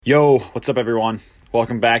Yo, what's up, everyone?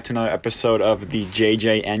 Welcome back to another episode of the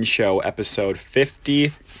JJN Show, episode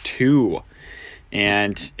 52.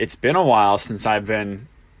 And it's been a while since I've been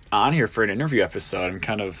on here for an interview episode.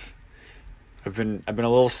 I've been a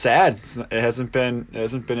little sad. It hasn't been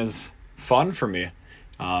as fun for me.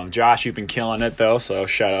 Josh, you've been killing it though, so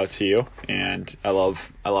shout out to you. And I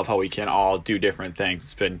love how we can all do different things.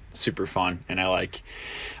 It's been super fun, and I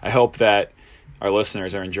hope that our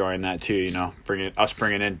listeners are enjoying that too, bringing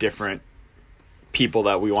in different people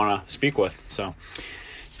that we want to speak with. So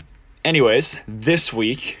anyways, this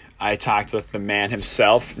week I talked with the man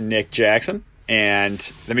himself, Nick Jackson.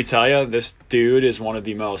 And let me tell you, this dude is one of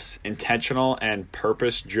the most intentional and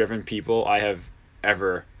purpose-driven people I have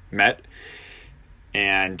ever met.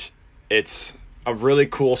 And it's a really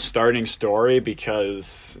cool starting story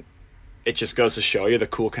because it just goes to show you the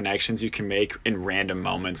cool connections you can make in random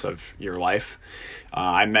moments of your life.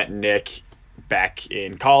 I met Nick back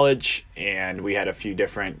in college, and we had a few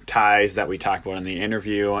different ties that we talked about in the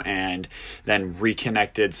interview, and then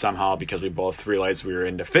reconnected somehow because we both realized we were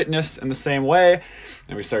into fitness in the same way,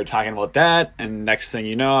 and we started talking about that. And next thing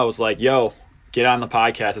you know, I was like, yo, get on the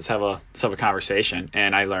podcast. Let's have a conversation.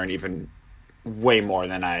 And I learned even way more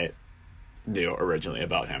than I knew originally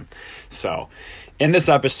about him. So in this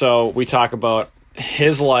episode, we talk about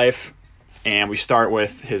his life, and we start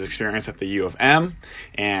with his experience at the U of M.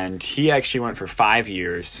 And he actually went for 5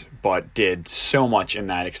 years, but did so much in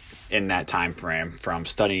that time frame, from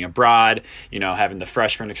studying abroad, having the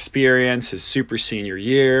freshman experience, his super senior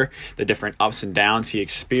year, the different ups and downs he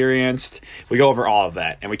experienced. We go over all of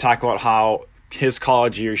that, and we talk about how his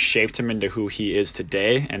college years shaped him into who he is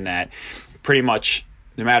today, and that pretty much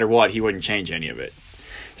no matter what, he wouldn't change any of it.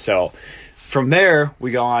 So from there,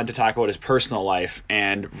 we go on to talk about his personal life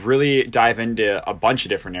and really dive into a bunch of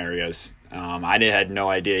different areas. I had no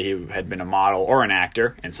idea he had been a model or an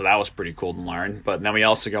actor, and so that was pretty cool to learn. But then we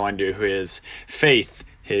also go into his faith,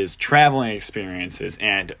 his traveling experiences,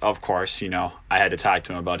 and of course, I had to talk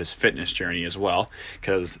to him about his fitness journey as well,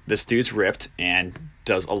 because this dude's ripped and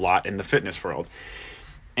does a lot in the fitness world.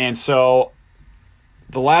 And so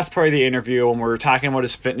the last part of the interview, when we were talking about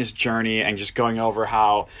his fitness journey and just going over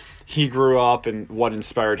how he grew up and what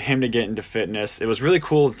inspired him to get into fitness, it was really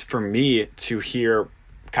cool for me to hear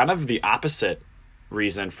kind of the opposite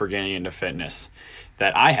reason for getting into fitness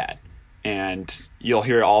that I had. And you'll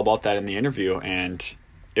hear all about that in the interview. And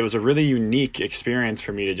it was a really unique experience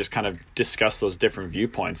for me to just kind of discuss those different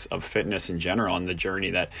viewpoints of fitness in general and the journey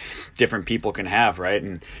that different people can have, right?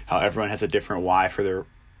 And how everyone has a different why for their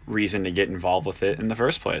reason to get involved with it in the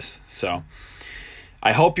first place. So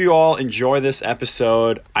I hope you all enjoy this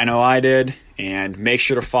episode. I know I did. And make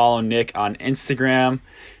sure to follow Nick on Instagram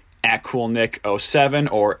at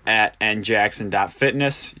coolnick07 or at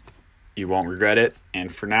njackson.fitness. You won't regret it.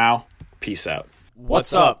 And for now, peace out.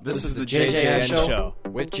 What's up? This is the JJN Show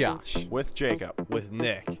with Josh, with Jacob, with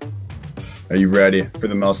Nick. Are you ready for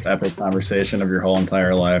the most epic conversation of your whole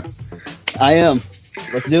entire life? I am.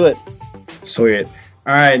 Let's do it. Sweet.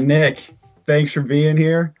 All right, Nick, thanks for being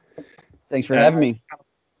here. Thanks for having me.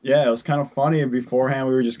 Yeah, it was kind of funny. Beforehand,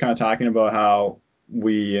 we were just kind of talking about how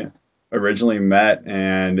we originally met,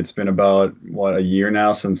 and it's been about, a year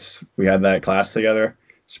now since we had that class together.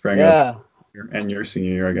 Spring of your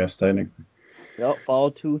senior year, I guess, technically. Yep, fall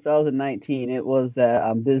 2019. It was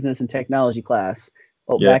that business and technology class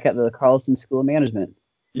back at the Carlson School of Management.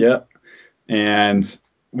 Yep. And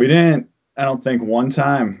we didn't, I don't think, one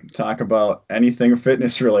time talk about anything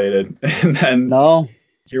fitness related. And then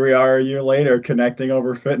here we are a year later connecting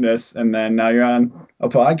over fitness, and then now you're on a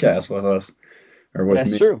podcast with us, or with me.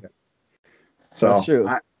 That's true. So that's true.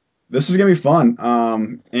 This is gonna be fun.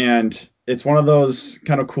 And it's one of those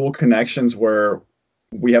kind of cool connections where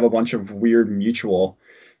we have a bunch of weird mutual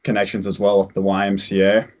connections as well with the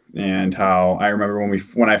YMCA. And how I remember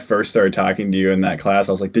when I first started talking to you in that class,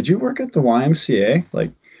 I was like, did you work at the YMCA?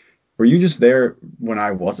 Like, were you just there when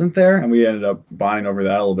I wasn't there? And we ended up bonding over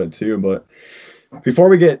that a little bit too. But before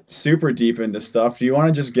we get super deep into stuff, do you want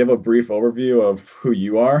to just give a brief overview of who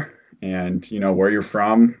you are and, where you're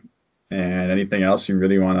from and anything else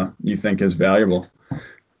you think is valuable?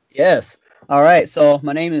 Yes. All right. So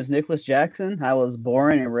my name is Nicholas Jackson. I was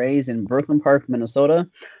born and raised in Brooklyn Park, Minnesota.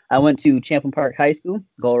 I went to Champlin Park High School,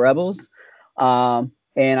 Go Rebels, and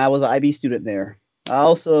I was an IB student there. I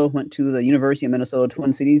also went to the University of Minnesota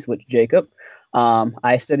Twin Cities with Jacob.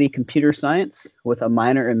 I studied computer science with a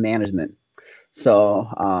minor in management.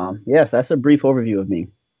 So, yes, that's a brief overview of me.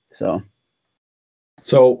 So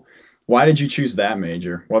why did you choose that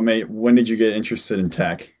major? When did you get interested in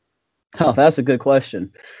tech? Oh, that's a good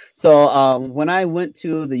question. So, when I went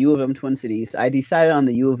to the U of M Twin Cities, I decided on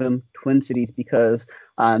the U of M Twin Cities because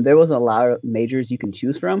there was a lot of majors you can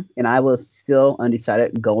choose from, and I was still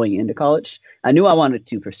undecided going into college. I knew I wanted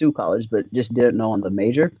to pursue college, but just didn't know on the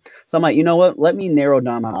major. So I'm like, you know what? Let me narrow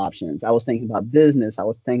down my options. I was thinking about business. I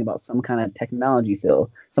was thinking about some kind of technology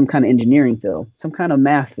field, some kind of engineering field, some kind of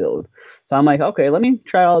math field. So I'm like, okay, let me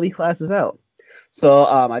try all these classes out. So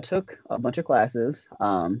I took a bunch of classes,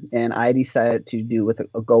 and I decided to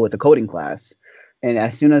go with the coding class. And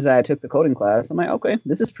as soon as I took the coding class, I'm like, okay,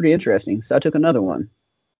 this is pretty interesting. So I took another one,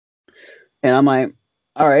 and I'm like,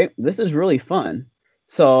 all right, this is really fun.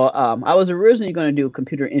 So I was originally going to do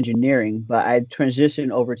computer engineering, but I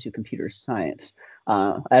transitioned over to computer science.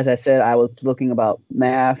 As I said, I was looking about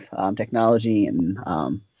math, technology, and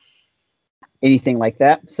anything like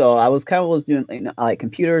that. So I was kind of was doing like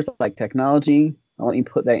computers, like technology. Let me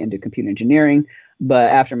put that into computer engineering.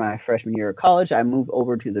 But after my freshman year of college, I moved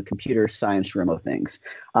over to the computer science realm of things.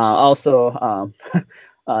 Also,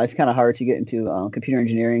 it's kind of hard to get into computer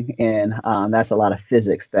engineering, and that's a lot of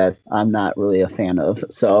physics that I'm not really a fan of.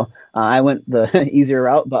 So I went the easier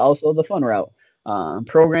route, but also the fun route.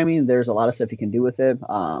 Programming, there's a lot of stuff you can do with it.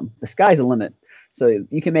 The sky's the limit. So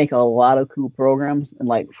you can make a lot of cool programs. And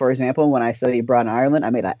like, for example, when I studied abroad in Ireland, I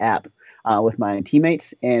made an app with my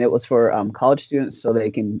teammates, and it was for college students so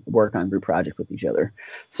they can work on group projects with each other.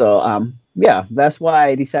 So yeah, that's why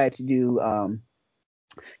I decided to do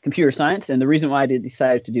computer science. And the reason why I did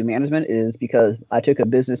decide to do management is because I took a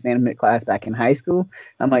business management class back in high school.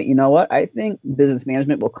 I'm like, you know what? I think business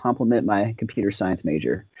management will complement my computer science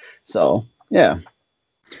major. So yeah.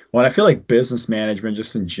 Well, I feel like business management,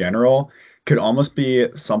 just in general, could almost be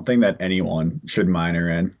something that anyone should minor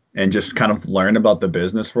in and just kind of learn about the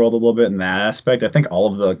business world a little bit in that aspect. I think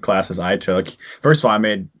all of the classes I took, first of all, I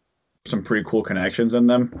made some pretty cool connections in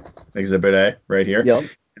them. Exhibit A right here. Yep.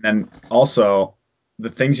 And then also the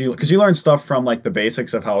things because you learn stuff from like the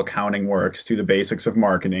basics of how accounting works to the basics of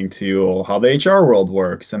marketing to how the HR world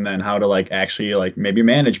works, and then how to like actually like maybe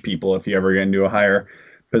manage people if you ever get into a higher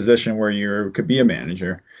position where you could be a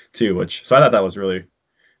manager too, which so I thought that was really,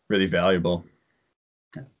 really valuable.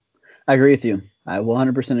 I agree with you. I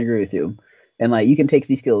 100% agree with you. And like, you can take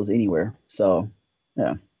these skills anywhere. So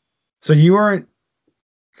yeah. So you weren't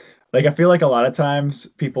like, I feel like a lot of times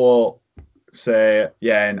people say,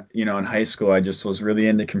 yeah, and in high school I just was really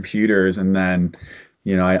into computers, and then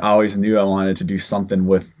I always knew I wanted to do something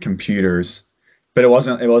with computers, but it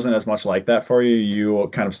wasn't as much like that for you. You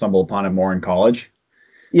kind of stumbled upon it more in college.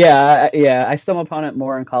 Yeah, I stumbled upon it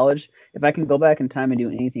more in college. If I can go back in time and do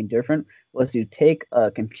anything different, was to take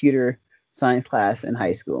a computer science class in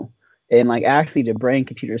high school, and like actually to bring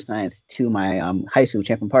computer science to my high school,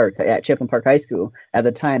 Champlin Park. At Champlin Park High School, at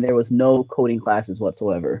the time there was no coding classes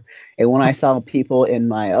whatsoever. And when I saw people in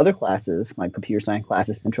my other classes, my computer science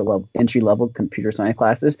classes, entry level computer science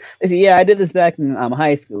classes, they say, "Yeah, I did this back in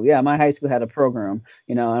high school. Yeah, my high school had a program."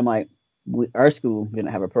 I'm like, our school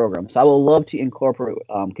didn't have a program. So I would love to incorporate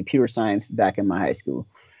computer science back in my high school.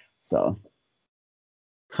 So,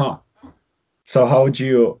 Huh. So how would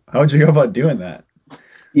you go about doing that?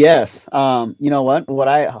 yes. You know what?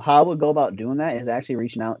 How I would go about doing that is actually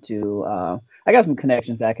reaching out to. I got some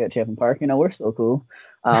connections back at Chapman Park. We're still cool.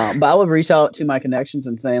 But I would reach out to my connections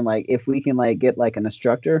and saying like, if we can like get like an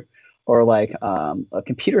instructor or like a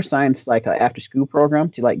computer science like a after school program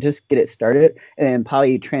to like just get it started, and then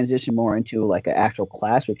probably transition more into like an actual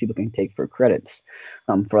class where people can take for credits,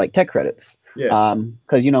 for like tech credits. Yeah.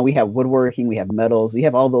 Because we have woodworking, we have metals, we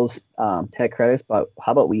have all those tech credits, but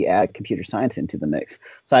how about we add computer science into the mix?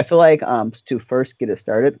 So I feel like to first get it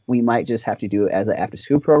started, we might just have to do it as an after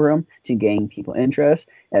school program to gain people interest.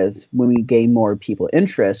 As when we gain more people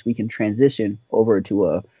interest, we can transition over to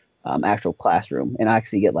a actual classroom and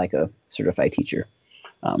actually get like a certified teacher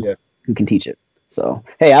Yeah. who can teach it. So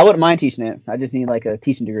hey, I wouldn't mind teaching it. I just need like a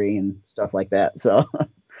teaching degree and stuff like that. So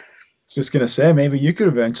Just gonna say maybe you could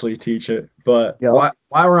eventually teach it, but yeah.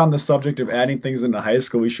 while we're on the subject of adding things into high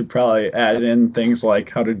school, we should probably add in things like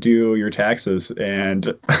how to do your taxes and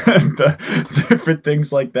the different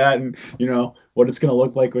things like that, and what it's gonna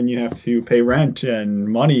look like when you have to pay rent and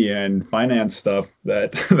money and finance stuff.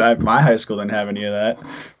 That my high school didn't have any of that,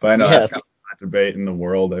 but I know that's Yes. kind of a debate in the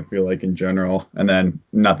world. I feel like in general, and then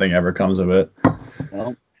nothing ever comes of it.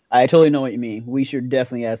 Well, I totally know what you mean. We should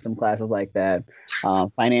definitely have some classes like that,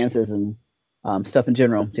 finances and stuff in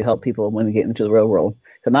general to help people when we get into the real world.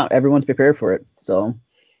 Because not everyone's prepared for it. So,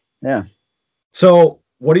 yeah. So,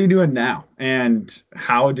 what are you doing now? And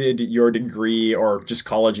how did your degree or just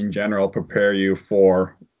college in general prepare you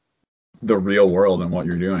for the real world and what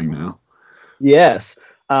you're doing now? Yes.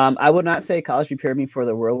 I would not say college prepared me for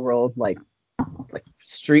the real world, like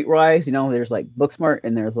streetwise. There's like book smart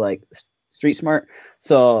and there's like street smart.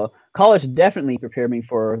 So college definitely prepared me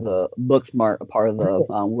for the book smart part of the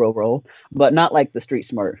real world, but not like the street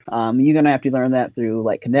smart. You're gonna have to learn that through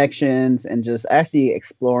like connections and just actually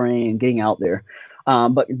exploring and getting out there.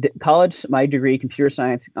 But college, my degree, computer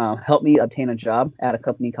science, helped me obtain a job at a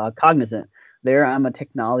company called Cognizant. There, I'm a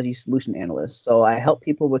technology solution analyst. So I help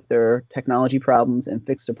people with their technology problems and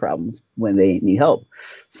fix the problems when they need help.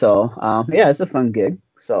 So, yeah, it's a fun gig.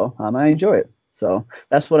 So I enjoy it. So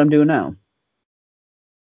that's what I'm doing now.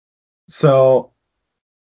 So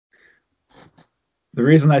the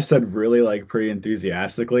reason I said really like pretty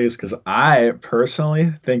enthusiastically is because I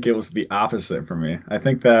personally think it was the opposite for me. I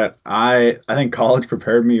think that I think college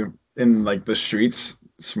prepared me in like the streets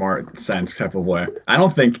smart sense type of way. I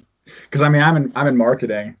don't think because I mean I'm in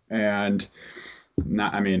marketing and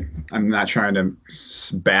not I mean I'm not trying to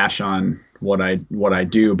bash on what I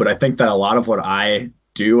do, but I think that a lot of what I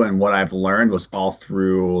do and what I've learned was all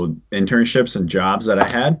through internships and jobs that I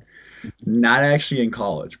had, not actually in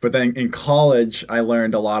college. But then in college, I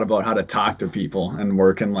learned a lot about how to talk to people and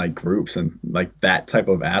work in like groups and like that type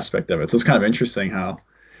of aspect of it. So it's kind of interesting how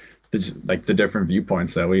the different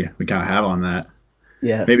viewpoints that we kind of have on that. Maybe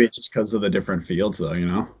Yes. it's just because of the different fields though, you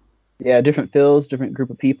know? Yeah, different fields, different group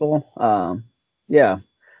of people. Yeah.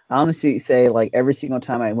 I honestly say like every single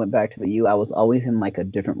time I went back to the U, I was always in like a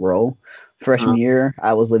different role. Freshman Uh, year,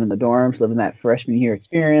 I was living in the dorms, living that freshman year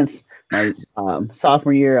experience. My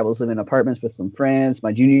sophomore year, I was living in apartments with some friends.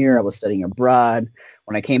 My junior year, I was studying abroad.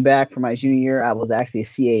 When I came back for my junior year, I was actually a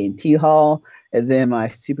CA in T Hall. And then my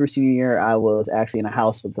super senior year, I was actually in a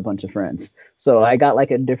house with a bunch of friends. So I got like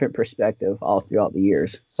a different perspective all throughout the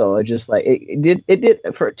years. So it just like it did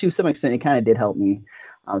for to some extent it kind of did help me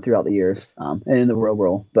throughout the years and in the real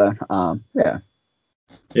world. But yeah.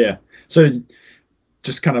 yeah. So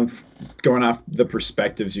just kind of going off the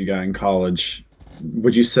perspectives you got in college,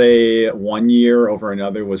 would you say one year over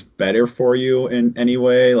another was better for you in any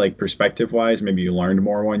way, like perspective wise? Maybe you learned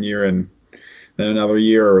more one year and then another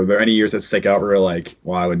year, or are there any years that stick out where you're like,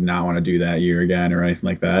 well, I would not want to do that year again or anything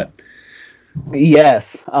like that?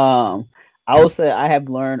 Yes. I will say I have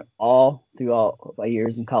learned all throughout my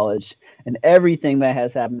years in college, and everything that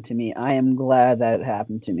has happened to me, I am glad that it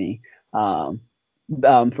happened to me,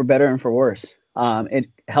 for better and for worse. It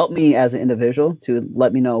helped me as an individual to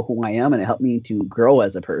let me know who I am, and it helped me to grow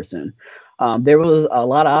as a person. There was a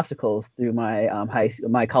lot of obstacles through my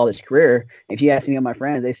my college career. If you ask any of my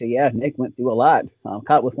friends, they say, "Yeah, Nick went through a lot."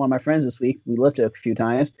 Caught with one of my friends this week. We lifted a few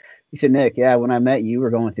times. He said, "Nick, yeah, when I met you, we were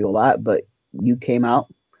going through a lot, but you came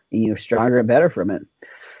out and you're stronger and better from it."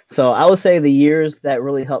 So I would say the years that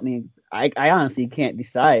really helped me, I honestly can't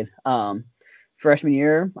decide. Freshman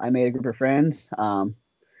year, I made a group of friends, and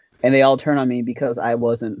they all turned on me because I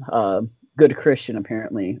wasn't a good Christian.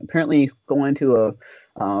 Apparently, going to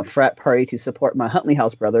a frat party to support my Huntley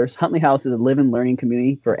House brothers. Huntley House is a live and learning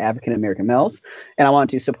community for African American males, and I wanted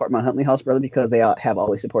to support my Huntley House brother because they have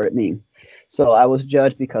always supported me. So I was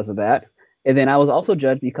judged because of that. And then I was also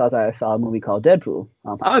judged because I saw a movie called Deadpool.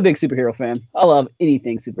 I'm a big superhero fan. I love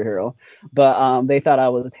anything superhero. But they thought I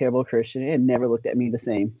was a terrible Christian and never looked at me the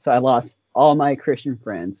same. So I lost all my Christian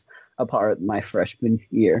friends apart my freshman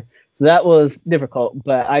year. So that was difficult,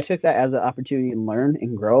 but I took that as an opportunity to learn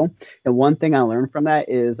and grow. And one thing I learned from that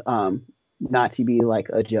is not to be like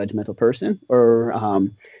a judgmental person or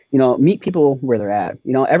meet people where they're at.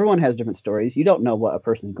 Everyone has different stories. You don't know what a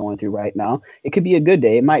person's going through right now. It could be a good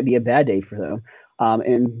day, it might be a bad day for them.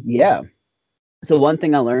 And yeah, so one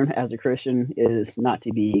thing I learned as a Christian is not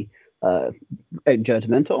to be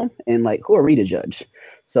judgmental, and like, who are we to judge?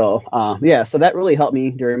 So yeah, so that really helped me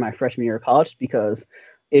during my freshman year of college, because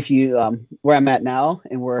if you where I'm at now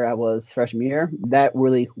and where I was freshman year, that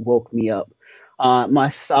really woke me up. My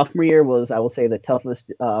sophomore year was, I will say, the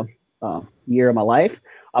toughest year of my life.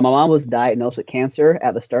 My mom was diagnosed with cancer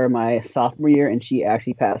at the start of my sophomore year, and she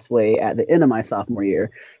actually passed away at the end of my sophomore year.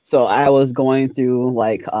 So I was going through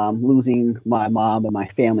like losing my mom and my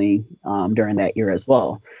family during that year as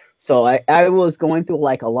well. So I was going through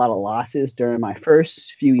like a lot of losses during my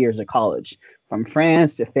first few years of college, from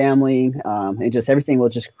friends to family, and just everything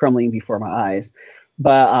was just crumbling before my eyes.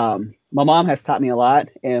 But my mom has taught me a lot,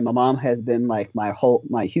 and my mom has been like my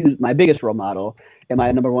biggest role model and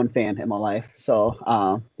my number one fan in my life.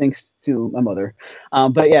 So thanks to my mother.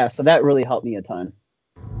 But yeah, so that really helped me a ton.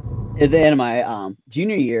 And then my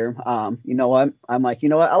junior year, you know what? I'm like, you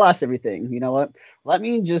know what? I lost everything. You know what? Let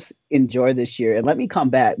me just enjoy this year and let me come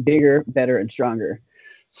back bigger, better, and stronger.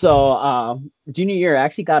 So junior year, I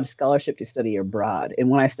actually got a scholarship to study abroad, and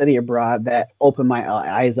when I studied abroad, that opened my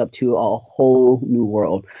eyes up to a whole new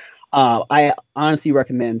world. I honestly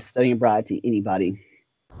recommend studying abroad to anybody.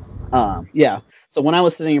 Yeah. So when I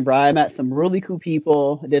was studying abroad, I met some really cool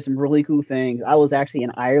people. I did some really cool things. I was actually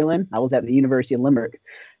in Ireland. I was at the University of Limerick,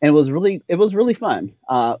 and it was really fun.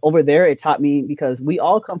 Over there, it taught me because we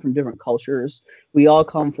all come from different cultures. We all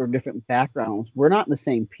come from different backgrounds. We're not the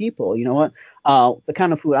same people. You know what? The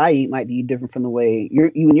kind of food I eat might be different from the way you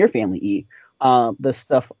and your family eat. The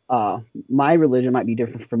stuff, my religion might be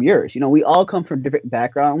different from yours. You know, we all come from different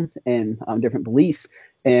backgrounds and different beliefs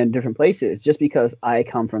in different places. Just because I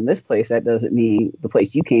come from this place, that doesn't mean the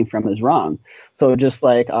place you came from is wrong. So just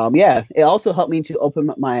like, yeah, it also helped me to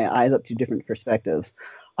open my eyes up to different perspectives.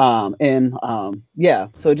 Yeah,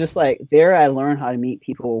 so just like there, I learned how to meet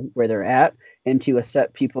people where they're at and to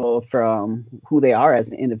accept people from who they are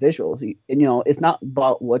as individuals. And, you know, it's not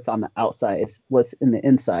about what's on the outside, it's what's in the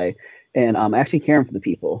inside, and actually caring for the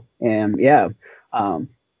people. And yeah,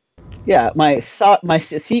 yeah, my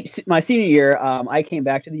senior year, I came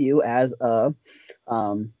back to the U as a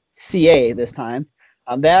CA this time.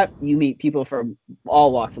 That you meet people from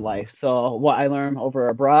all walks of life. So what I learned over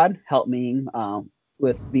abroad helped me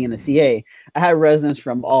with being a CA. I had residents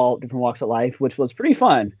from all different walks of life, which was pretty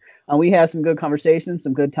fun. We had some good conversations,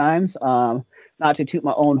 some good times. Not to toot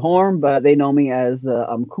my own horn, but they know me as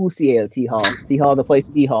the cool CA of T Hall. T Hall, the place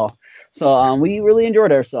to be Hall. So we really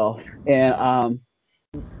enjoyed ourselves, and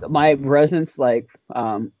my residents like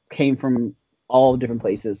came from all different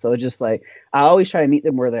places. So just like I always try to meet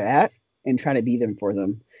them where they're at and try to be them for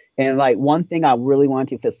them. And like one thing I really want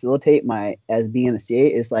to facilitate my as being a CA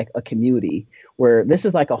is like a community where this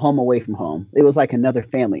is like a home away from home. It was like another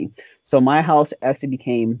family. So my house actually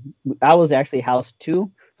became I was actually house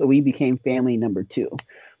two, so we became family number two.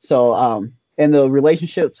 So and the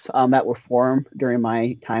relationships that were formed during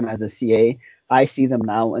my time as a CA, I see them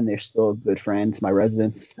now and they're still good friends, my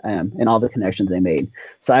residents, and all the connections they made.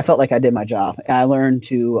 So I felt like I did my job. And I learned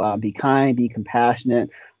to be kind, be compassionate,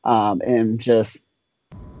 and just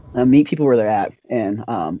meet people where they're at and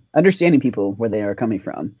understanding people where they are coming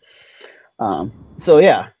from. So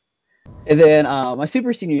yeah. And then my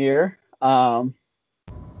super senior year,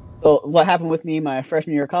 so what happened with me my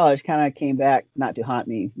freshman year of college kind of came back, not to haunt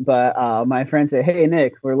me, but my friend said, "Hey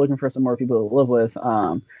Nick, we're looking for some more people to live with.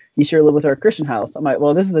 You sure live with our Christian house?" I'm like,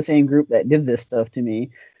 "Well, this is the same group that did this stuff to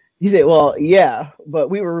me." He said, "Well, yeah, but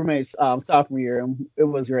we were roommates sophomore year and it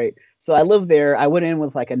was great." So I lived there. I went in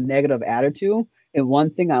with like a negative attitude, and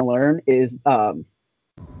one thing I learned is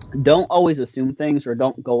don't always assume things or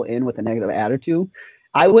don't go in with a negative attitude.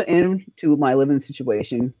 I went into my living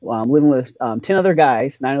situation, living with 10 other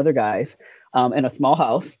guys, 9 other guys, in a small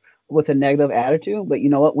house with a negative attitude. But you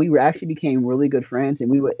know what? We were actually became really good friends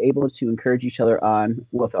and we were able to encourage each other on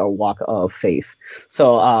with our walk of faith.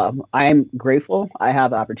 So I'm grateful I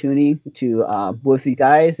have the opportunity to with these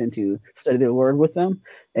guys and to study the word with them.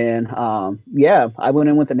 And yeah, I went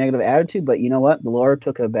in with a negative attitude, but you know what? The Lord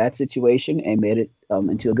took a bad situation and made it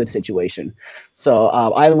into a good situation. So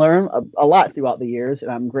I learned a lot throughout the years, and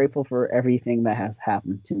I'm grateful for everything that has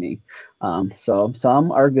happened to me. So some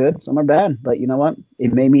are good, some are bad, but you know what?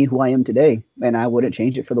 It made me who I am today, and I wouldn't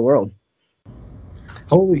change it for the world.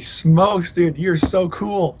 Holy smokes, dude, you're so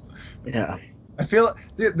cool. Yeah. I feel,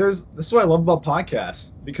 dude, this is what I love about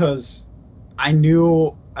podcasts, because I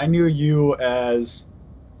knew you as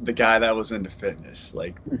the guy that was into fitness,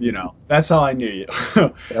 like, you know, that's how I knew you.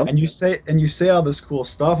 Yep. and you say all this cool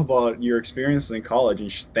stuff about your experiences in college,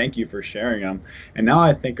 and thank you for sharing them. And now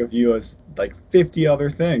I think of you as like 50 other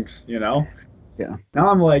things, you know. Yeah. Now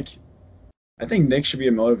I'm like, I think Nick should be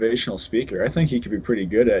a motivational speaker. I think he could be pretty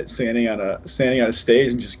good at standing on a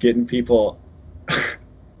stage and just getting people.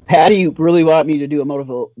 How do you really want me to do a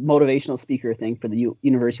motivational speaker thing for the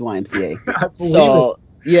University YMCA? I believe So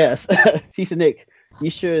yes, he said, "Nick,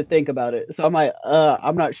 you should think about it." So I'm like,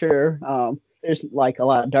 I'm not sure. There's like a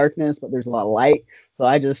lot of darkness, but there's a lot of light. So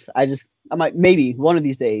I'm like, maybe one of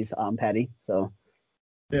these days, Patty. So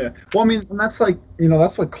Yeah. Well, I mean, and that's like, you know,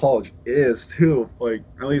 that's what college is too. Like,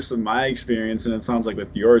 at least in my experience, and it sounds like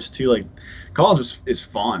with yours too. Like, college is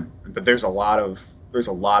fun, but there's a lot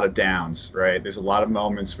of downs, right? There's a lot of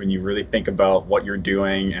moments when you really think about what you're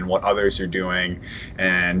doing and what others are doing,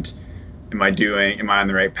 and am I on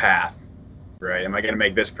the right path, right? Am I going to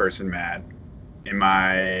make this person mad? Am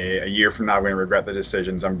I a year from now going to regret the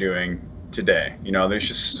decisions I'm doing today? You know, there's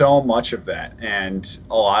just so much of that, and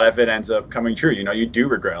a lot of it ends up coming true. You know, you do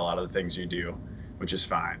regret a lot of the things you do, which is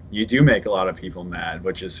fine. You do make a lot of people mad,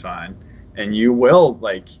 which is fine. And you will,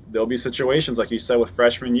 like, there'll be situations like you said with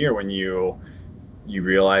freshman year when you you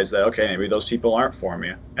realize that, okay, maybe those people aren't for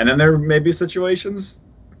me. And then there may be situations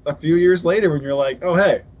a few years later when you're like, oh,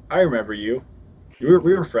 hey, I remember you. We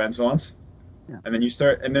were friends once. Yeah. And then you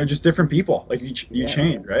start, and they're just different people. Like you Yeah.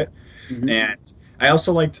 change, right? Mhm. And I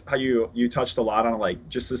also liked how you touched a lot on like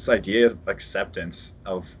just this idea of acceptance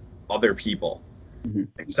of other people, Mhm.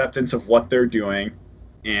 acceptance of what they're doing,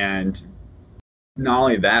 and not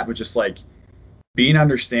only that, but just like being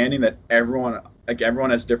understanding that everyone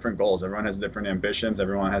has different goals, everyone has different ambitions,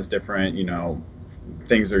 everyone has different, you know,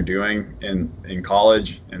 things they're doing in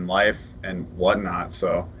college, in life, and whatnot.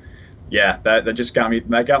 So yeah, that just got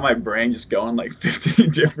my brain just going like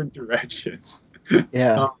 15 different directions.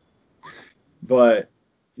 Yeah. But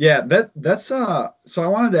yeah, that's so I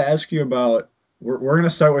wanted to ask you about, we're gonna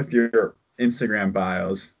start with your Instagram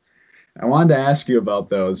bios. I wanted to ask you about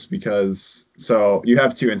those because so you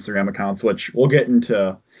have two Instagram accounts, which we'll get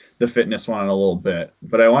into the fitness one in a little bit.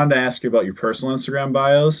 But I wanted to ask you about your personal Instagram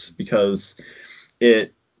bios because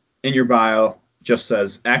it in your bio just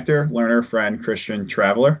says actor, learner, friend, Christian,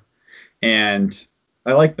 traveler. And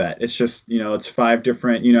I like that. It's just, you know, it's 5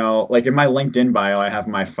 different, you know, like in my LinkedIn bio, I have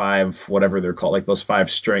my 5, whatever they're called, like those 5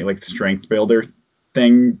 strength builder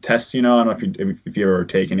thing tests, you know. I don't know if you ever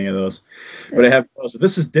take any of those, but I have those.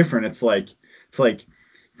 This is different. It's like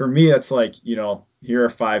for me, it's like, you know, here are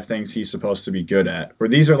 5 things he's supposed to be good at, where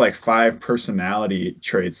these are like 5 personality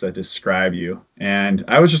traits that describe you. And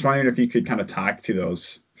I was just wondering if you could kind of talk to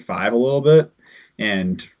those 5 a little bit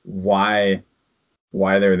and why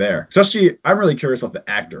they're there. Especially, I'm really curious about the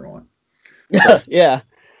actor one. Yeah.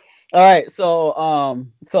 All right. So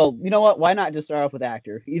you know what? Why not just start off with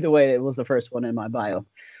actor? Either way, it was the first one in my bio.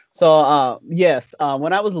 So yes,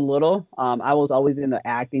 when I was little, I was always into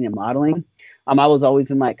acting and modeling. I was always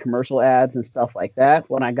in like commercial ads and stuff like that.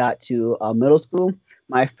 When I got to middle school,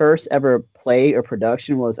 my first ever play or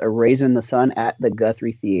production was A Raisin the Sun at the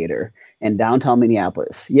Guthrie Theater in downtown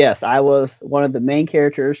Minneapolis. Yes, I was one of the main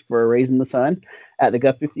characters for A Raisin the Sun at the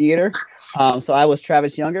Guthrie Theater. So I was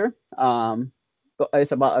Travis Younger.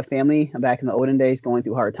 It's about a family back in the olden days going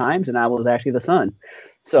through hard times, and I was actually the son.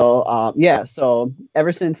 So yeah, so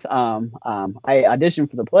ever since I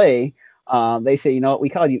auditioned for the play, they say, you know, we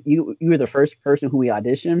called you were the first person who we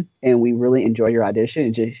auditioned, and we really enjoyed your audition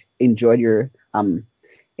and just enjoyed your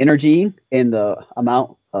energy and the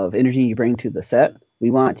amount of energy you bring to the set. We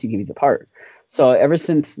want to give you the part. So ever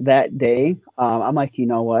since that day, I'm like, you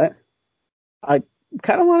know what? I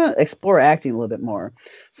kind of want to explore acting a little bit more.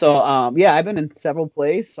 So yeah, I've been in several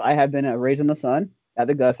plays. I have been at Raising the Sun at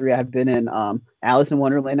the Guthrie. I have been in Alice in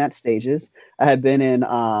Wonderland at Stages. I have been in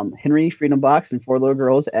Henry Freedom Box and Four Little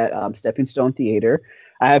Girls at Stepping Stone Theater.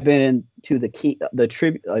 I have been in to the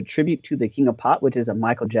tribute to the King of Pop, which is a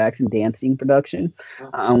Michael Jackson dancing production.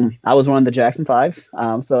 I was one of the Jackson Fives.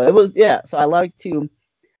 So it was, yeah. So I like to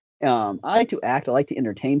act. I like to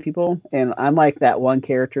entertain people, and I'm like that one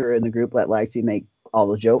character in the group that likes to make all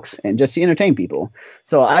the jokes and just to entertain people.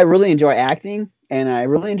 So I really enjoy acting, and I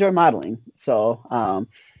really enjoy modeling. So,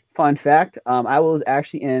 fun fact: I was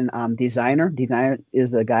actually in Designer. Designer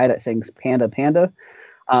is the guy that sings Panda Panda.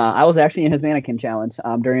 I was actually in his mannequin challenge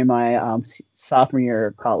during my sophomore year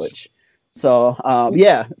of college. So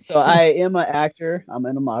yeah, so I am an actor. I'm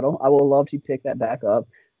in a model. I will love to pick that back up.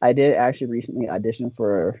 I did actually recently audition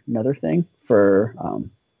for another thing for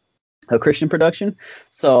a Christian production.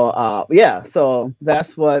 So yeah, so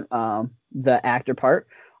that's what the actor part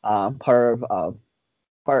of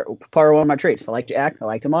one of my traits. I like to act. I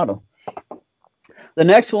like to model. The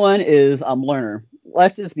next one is learner.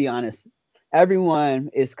 Let's just be honest. Everyone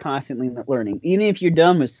is constantly learning. Even if you're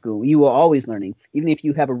done with school, you are always learning. Even if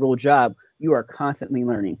you have a real job, you are constantly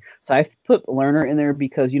learning. So I put learner in there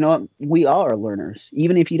because, you know what? We all are learners,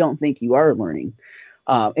 even if you don't think you are learning.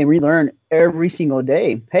 And we learn every single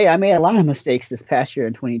day. Hey, I made a lot of mistakes this past year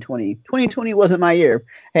in 2020. 2020 wasn't my year.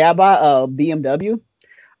 Hey, I bought a BMW,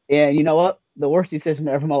 and you know what? The worst decision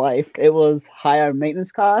ever in my life. It was higher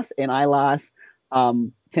maintenance costs, and I lost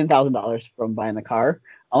 $10,000 from buying the car.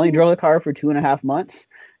 I only drove the car for 2.5 months,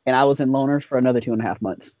 and I was in loaners for another 2.5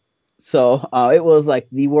 months. So it was like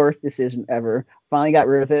the worst decision ever. Finally got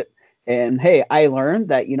rid of it. And hey, I learned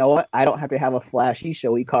that, you know what? I don't have to have a flashy,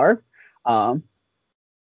 showy car. Yeah.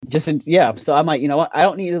 So I'm like, you know what? I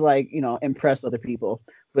don't need to like, you know, impress other people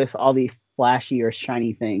with all these flashy or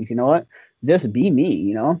shiny things. You know what? Just be me,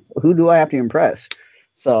 you know? Who do I have to impress?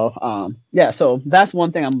 So yeah, so that's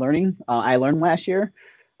one thing I'm learning. I learned last year.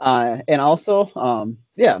 And also,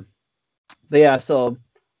 yeah. But yeah, so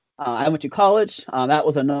I went to college. That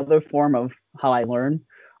was another form of how I learned,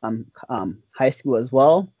 how high school as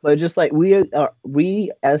well. But just like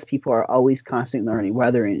we as people are always constantly learning,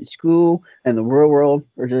 whether in school and the real world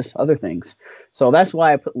or just other things. So that's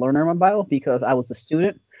why I put learner in my bio, because I was a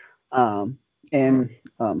student, and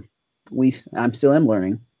I'm still am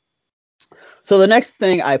learning. So the next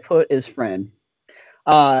thing I put is friend.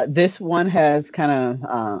 This one has kind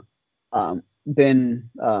of been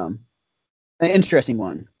an interesting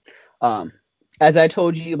one. As I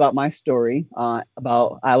told you about my story,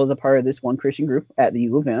 about I was a part of this one Christian group at the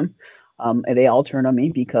U of M, and they all turned on me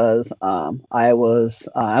because I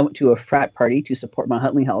went to a frat party to support my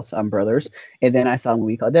Huntley House brothers, and then I saw a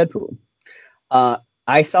movie called Deadpool.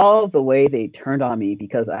 I saw the way they turned on me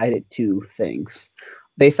because I did two things.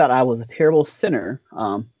 They thought I was a terrible sinner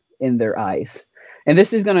in their eyes, and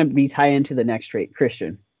this is going to be tied into the next trait,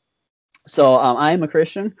 Christian. So I am a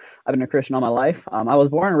Christian. I've been a Christian all my life. I was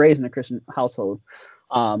born and raised in a Christian household.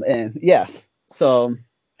 And yes, so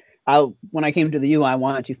when I came to the U, I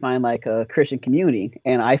wanted to find like a Christian community.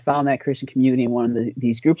 And I found that Christian community in one of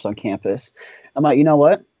these groups on campus. I'm like, you know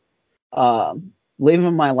what?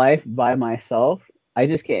 Living my life by myself, I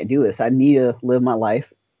just can't do this. I need to live my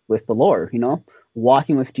life with the Lord, you know?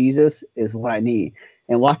 Walking with Jesus is what I need.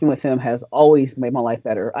 And walking with him has always made my life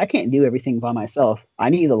better. I can't do everything by myself. I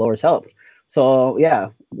need the Lord's help. So yeah,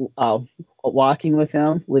 walking with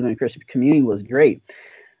him, living in a Christian community was great.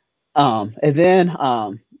 And then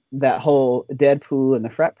that whole Deadpool and the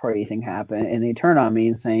frat party thing happened, and they turned on me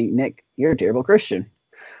and saying, "Nick, you're a terrible Christian."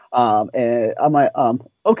 And I'm like,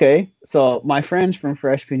 okay. So my friends from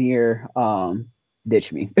freshman year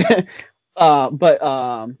ditched me. But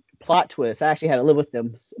plot twist, I actually had to live with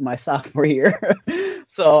them my sophomore year.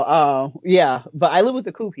 So yeah, but I live with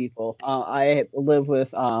the cool people. I live with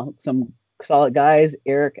some solid guys,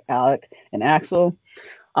 Eric, Alec, and Axel.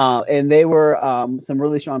 And they were some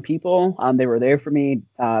really strong people. They were there for me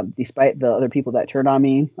despite the other people that turned on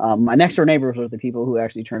me. My next door neighbors were the people who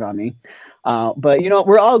actually turned on me. But, you know,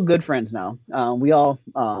 we're all good friends now. We all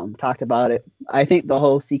talked about it. I think the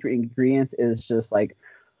whole secret ingredient is just like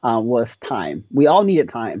was time. We all needed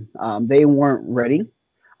time. They weren't ready.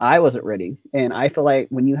 I wasn't ready. And I feel like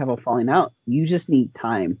when you have a falling out, you just need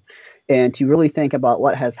time. And to really think about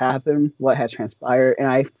what has happened, what has transpired.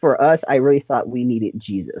 And for us, I really thought we needed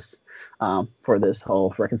Jesus for this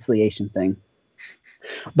whole reconciliation thing.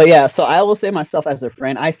 But yeah, so I will say myself as a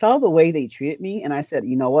friend, I saw the way they treated me, and I said,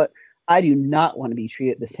 you know what? I do not want to be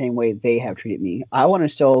treated the same way they have treated me. I want to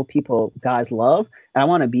show people God's love, and I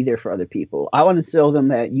want to be there for other people. I want to show them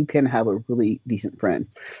that you can have a really decent friend.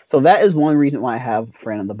 So that is one reason why I have a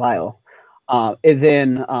friend in the bio. And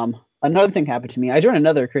then another thing happened to me. I joined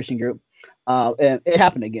another Christian group, and it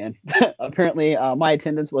happened again. Apparently, my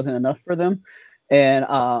attendance wasn't enough for them, and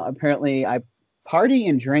apparently I partied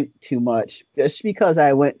and drank too much just because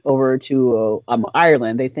I went over to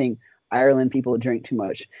Ireland. They think Ireland people drink too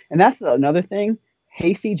much, and that's another thing: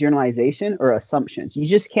 hasty generalization or assumptions. You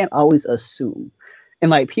just can't always assume.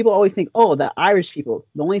 And like people always think, oh, the Irish people,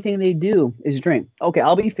 the only thing they do is drink. Okay,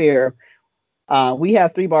 I'll be fair. We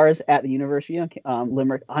have 3 bars at the University of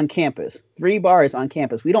Limerick on campus. 3 bars on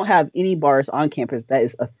campus. We don't have any bars on campus that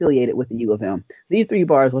is affiliated with the U of M. These 3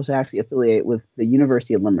 bars was actually affiliated with the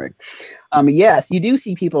University of Limerick. Yes, you do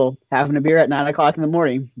see people having a beer at 9 o'clock in the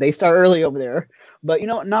morning. They start early over there. But, you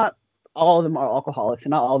know, not all of them are alcoholics,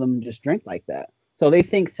 and not all of them just drink like that. So they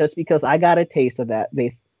think just because I got a taste of that,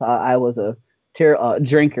 they thought I was a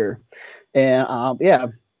drinker. And, yeah.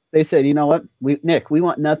 They said, you know what, Nick, we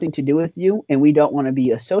want nothing to do with you, and we don't want to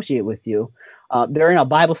be associated with you. They're in a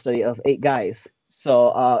Bible study of 8 guys.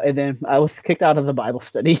 So, and then I was kicked out of the Bible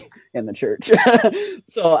study in the church.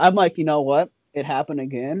 So I'm like, you know what? It happened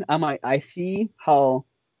again. I'm like, I see how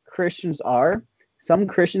Christians are. Some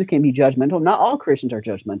Christians can be judgmental. Not all Christians are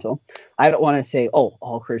judgmental. I don't want to say, oh,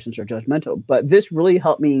 all Christians are judgmental. But this really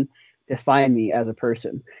helped me define me as a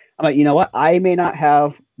person. I'm like, you know what? I may not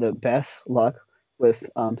have the best luck with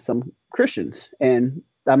some Christians, and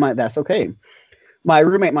that's okay. My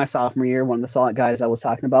roommate my sophomore year, one of the solid guys I was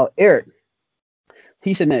talking about, Eric,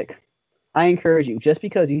 he said, Nick, I encourage you, just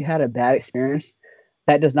because you had a bad experience,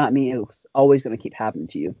 that does not mean it's always going to keep happening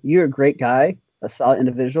to you. You're a great guy, a solid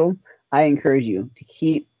individual. I encourage you to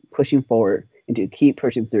keep pushing forward and to keep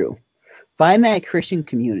pushing through. Find that Christian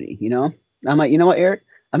community, you know? I'm like, you know what, Eric?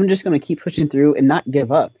 I'm just going to keep pushing through and not give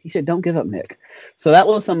up. He said, don't give up, Nick. So that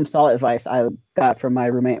was some solid advice I got from my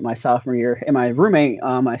roommate my sophomore year, and my roommate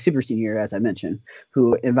my super senior year, as I mentioned,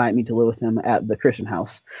 who invited me to live with him at the Christian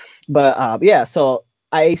house. But yeah, so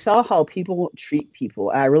I saw how people treat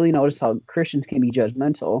people. I really noticed how Christians can be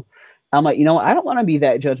judgmental. I'm like, you know, I don't want to be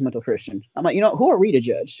that judgmental Christian. I'm like, you know, who are we to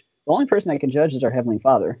judge? the only person I can judge is our Heavenly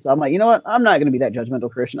Father. So I'm like, you know what? I'm not going to be that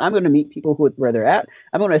judgmental Christian. I'm going to meet people where they're at.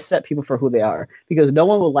 I'm going to accept people for who they are because no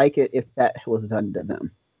one will like it if that was done to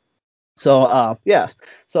them. So, yeah.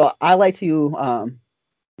 So I like to,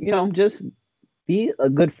 just be a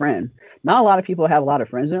good friend. Not a lot of people have a lot of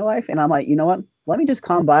friends in their life. And I'm like, you know what? Let me just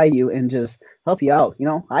come by you and just help you out.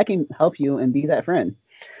 I can help you and be that friend.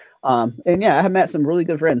 And yeah, I have met some really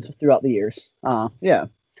good friends throughout the years. Yeah.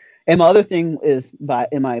 And my other thing is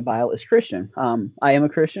in my bio is Christian. I am a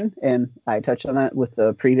Christian, and I touched on that with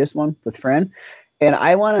the previous one with friend. And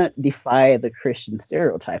I want to defy the Christian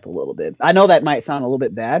stereotype a little bit. I know that might sound a little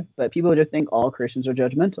bit bad, but people just think all Christians are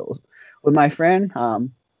judgmental. With my friend,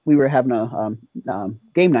 we were having a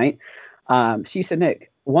game night. She said,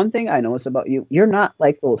 Nick, one thing I noticed about you, you're not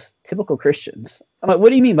like those typical Christians. I'm like,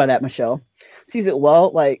 what do you mean by that, Michelle? She said,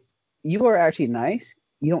 well, like, you are actually nice.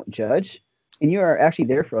 You don't judge. And you are actually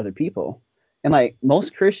there for other people. And like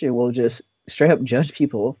most Christian will just straight up judge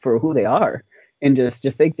people for who they are and just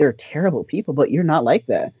think they're terrible people, but you're not like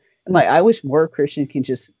that. And like, I wish more Christians can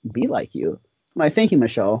just be like you. I'm like, thank you,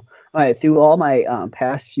 Michelle. Through all my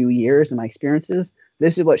past few years and my experiences,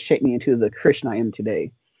 this is what shaped me into the Christian I am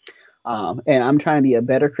today. And I'm trying to be a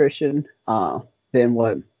better Christian than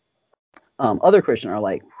what other Christians are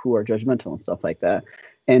like, who are judgmental and stuff like that,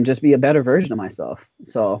 and just be a better version of myself.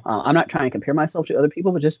 So I'm not trying to compare myself to other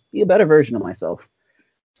people, but just be a better version of myself.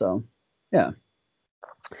 So, yeah.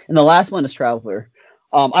 And the last one is traveler.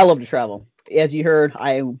 I love to travel. As you heard,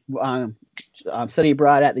 I studied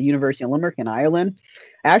abroad at the University of Limerick in Ireland.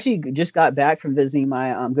 I actually just got back from visiting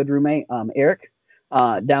my good roommate, Eric,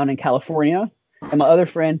 down in California. And my other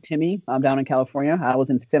friend, Timmy, down in California. I was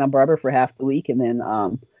in Santa Barbara for half the week and then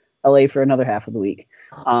LA for another half of the week.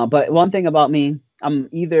 But one thing about me,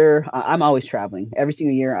 I'm always traveling. Every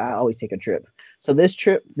single year, I always take a trip. So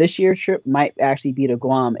this year's trip might actually be to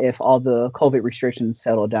Guam if all the COVID restrictions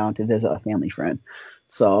settle down to visit a family friend.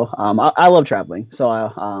 So I love traveling.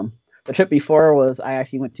 So the trip before was I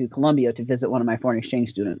actually went to Colombia to visit one of my foreign exchange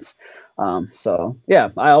students. So yeah,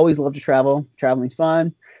 I always love to travel. Traveling's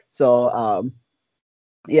fun. So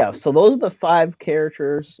yeah, so those are the 5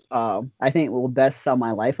 characters I think will best sum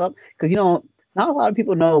my life up because not a lot of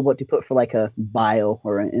people know what to put for like a bio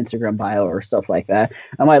or an Instagram bio or stuff like that.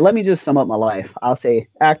 I'm like, let me just sum up my life. I'll say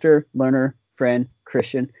actor, learner, friend,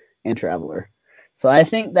 Christian, and traveler. So I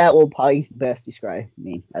think that will probably best describe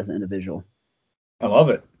me as an individual. I love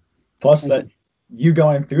it. Plus that you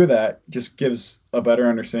going through that just gives a better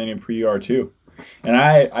understanding of who you are too. And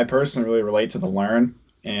I personally really relate to the learn,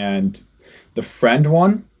 and the friend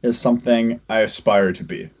one is something I aspire to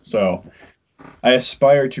be. So I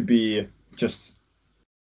aspire to be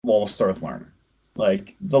we'll start with learn.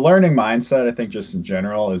 Like the learning mindset, I think just in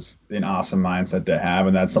general is an awesome mindset to have.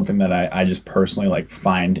 And that's something that I just personally like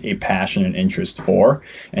find a passion and interest for,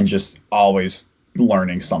 and just always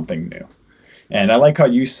learning something new. And I like how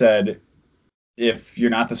you said, if you're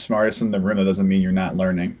not the smartest in the room, that doesn't mean you're not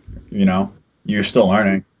learning. You're still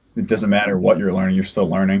learning. It doesn't matter what you're learning, you're still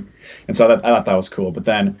learning. And so I thought that was cool. But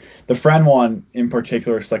then the friend one in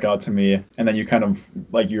particular stuck out to me. And then you kind of,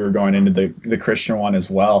 like you were going into the Christian one as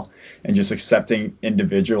well, and just accepting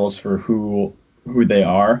individuals for who they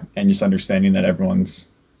are, and just understanding that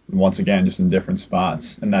everyone's, once again, just in different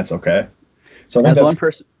spots, and that's okay. So I think one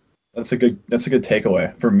person. That's a good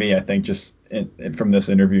takeaway for me, I think, just from this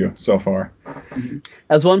interview so far.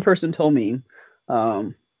 As one person told me,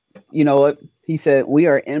 you know what? He said, we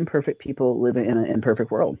are imperfect people living in an imperfect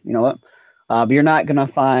world. You know what? You're not going to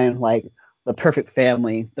find like the perfect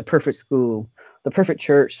family, the perfect school, the perfect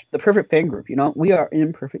church, the perfect fan group. We are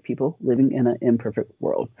imperfect people living in an imperfect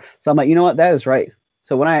world. So I'm like, you know what? That is right.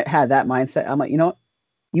 So when I had that mindset, I'm like, you know what?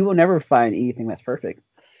 You will never find anything that's perfect.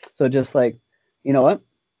 So just like, you know what?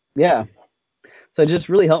 Yeah. So it just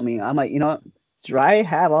really helped me. I'm like, you know what? I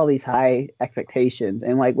have all these high expectations.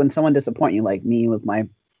 And like when someone disappoints you, like me with my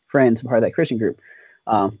friends, part of that Christian group,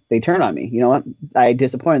 they turn on me. You know what? I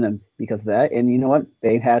disappointed them because of that. And you know what?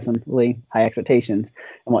 They had some really high expectations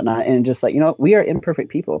and whatnot. And just like, we are imperfect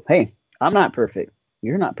people. Hey, I'm not perfect.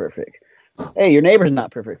 You're not perfect. Hey, your neighbor's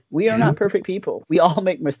not perfect. We are not perfect people. We all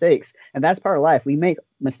make mistakes. And that's part of life. We make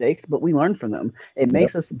mistakes, but we learn from them. It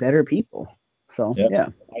makes us better people. So, yeah.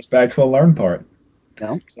 It's back to the learn part.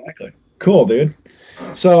 No? Exactly. Cool, dude.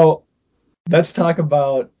 So let's talk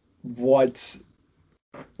about what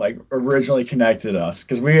like originally connected us,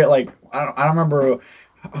 because we like I don't remember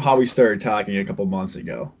how we started talking a couple months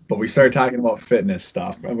ago, but we started talking about fitness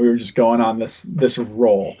stuff, and we were just going on this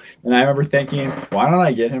roll. And I remember thinking, why don't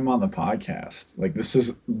I get him on the podcast? Like, this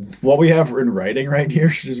is what we have in writing right here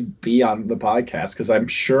should just be on the podcast, because I'm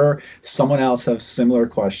sure someone else has similar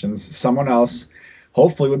questions. Someone else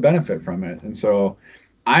hopefully would benefit from it. And so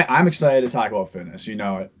I'm excited to talk about fitness. You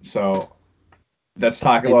know it. So let's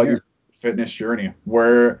talk about your fitness journey.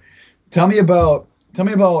 Tell me about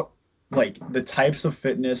like the types of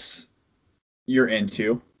fitness you're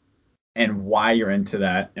into and why you're into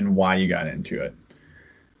that and why you got into it.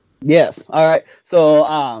 Yes. All right. So,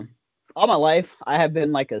 all my life I have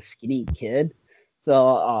been like a skinny kid.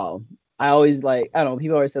 So, I always like, I don't know,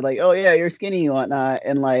 people always said like, oh yeah, you're skinny and whatnot.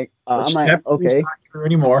 And like, I'm like, okay. Not true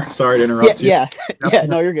anymore. Sorry to interrupt you. Yeah. Yeah.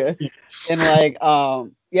 No, you're good. And like,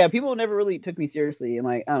 yeah, people never really took me seriously. And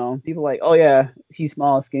like, I don't know, people like, oh yeah, he's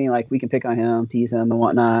small and skinny. Like we can pick on him, tease him and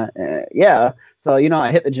whatnot. Yeah. So,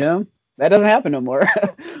 I hit the gym. That doesn't happen no more.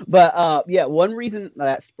 But yeah, one reason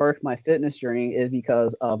that sparked my fitness journey is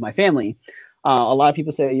because of my family. A lot of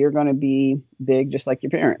people say you're going to be big just like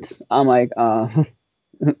your parents. I'm like,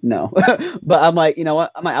 no. But I'm like, you know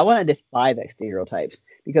what? I want to defy that stereotypes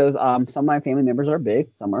because some of my family members are big,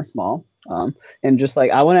 some are small. And just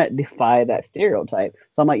like I want to defy that stereotype.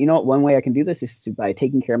 So I'm like, you know what? One way I can do this is by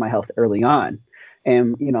taking care of my health early on,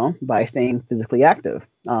 and by staying physically active.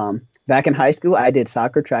 Back in high school, I did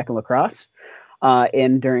soccer, track, and lacrosse.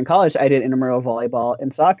 And during college, I did intramural volleyball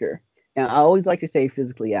and soccer. And I always like to stay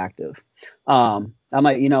physically active. I'm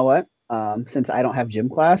like, you know what? Since I don't have gym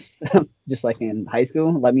class, just like in high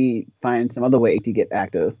school, let me find some other way to get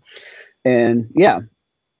active. And yeah,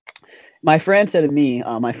 my friend said to me,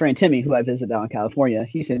 my friend Timmy, who I visited down in California,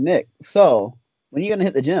 he said, Nick, so when are you going to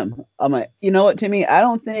hit the gym? I'm like, you know what, Timmy, I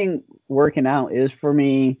don't think working out is for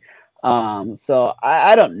me. So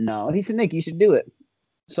I don't know. He said, Nick, you should do it.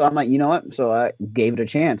 So I'm like, you know what? So I gave it a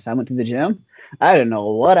chance. I went to the gym. I didn't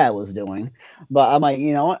know what I was doing, but I'm like,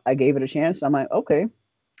 you know what? I gave it a chance. I'm like, okay.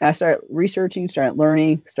 I started researching, started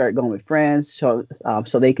learning, started going with friends, so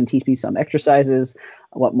they can teach me some exercises,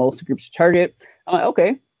 what most groups target. I'm like,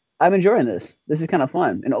 okay, I'm enjoying this. This is kind of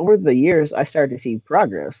fun. And over the years, I started to see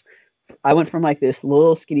progress. I went from like this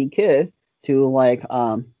little skinny kid to like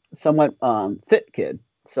somewhat fit kid.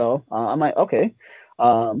 So I'm like, okay,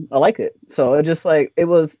 I like it. So it just like it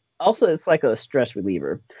was also it's like a stress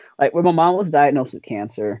reliever. Like when my mom was diagnosed with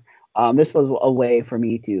cancer. This was a way for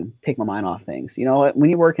me to take my mind off things. You know what? When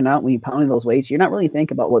you're working out, when you're pounding those weights, you're not really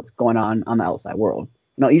thinking about what's going on the outside world.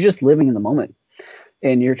 You're just living in the moment,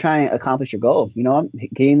 and you're trying to accomplish your goal. I'm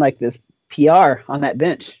getting like this PR on that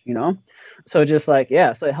bench. So just like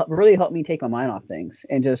so it really helped me take my mind off things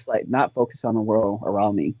and just like not focus on the world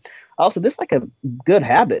around me. Also, this is like a good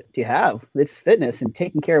habit to have. This fitness and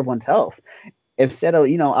taking care of one's health. Instead of,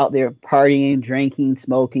 out there partying, drinking,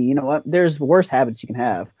 smoking, you know what? There's worse habits you can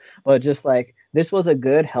have. But just like this was a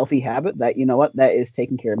good, healthy habit that, that is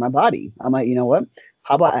taking care of my body. I'm like, you know what?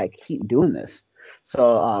 How about I keep doing this?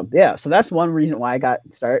 So, so that's one reason why I got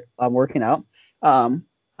started working out.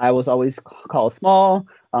 I was always called small.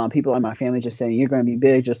 People in my family just saying, you're going to be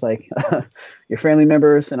big, just like your family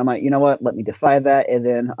members. And I'm like, you know what? Let me defy that. And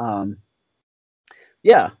then,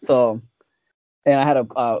 so... And I had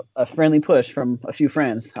a friendly push from a few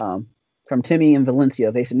friends, from Timmy and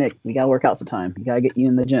Valencia. They said, Nick, we got to work out some time. We got to get you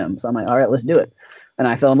in the gym. So I'm like, all right, let's do it. And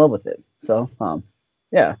I fell in love with it. So,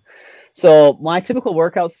 So my typical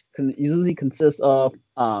workouts usually consist of,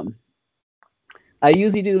 I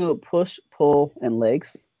usually do push, pull, and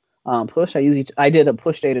legs. Push, I did a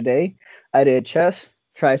push day to day. I did chest,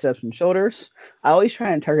 triceps, and shoulders. I always try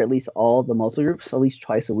and target at least all the muscle groups, at least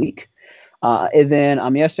twice a week. And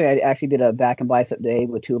then yesterday I actually did a back and bicep day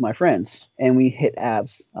with two of my friends, and we hit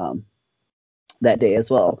abs that day as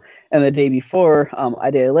well. And the day before, I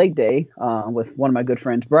did a leg day with one of my good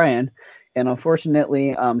friends, Brian. And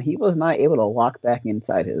unfortunately, he was not able to walk back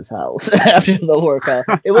inside his house after the workout.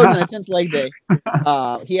 It was an intense leg day.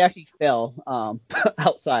 He actually fell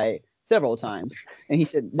outside several times, and he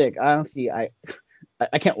said, "Nick, honestly, I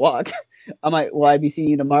can't walk." I'm like, will I be seeing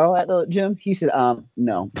you tomorrow at the gym? He said,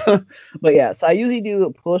 no. But yeah, so I usually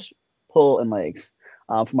do push, pull, and legs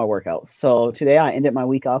for my workouts. So today I ended my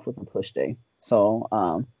week off with a push day. So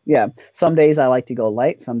some days I like to go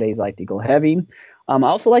light, some days I like to go heavy. I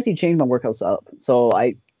also like to change my workouts up. So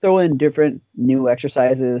I throw in different new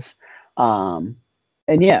exercises. So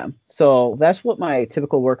that's what my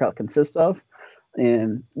typical workout consists of.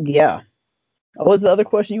 And yeah. What was the other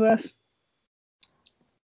question you asked?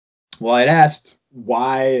 Well, I'd asked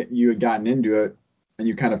why you had gotten into it, and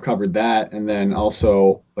you kind of covered that, and then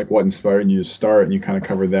also like what inspired you to start, and you kind of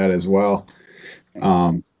covered that as well.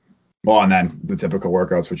 Well, and then the typical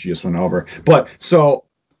workouts, which you just went over. But so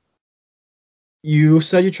you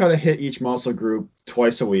said you try to hit each muscle group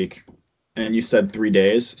twice a week, and you said 3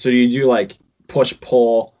 days. So you do like push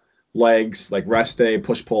pull legs, like rest day,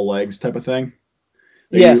 push pull legs type of thing?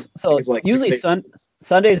 Yes. So it's like usually 6 days.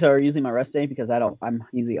 Sundays are usually my rest day because I'm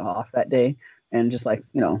usually off that day and just like,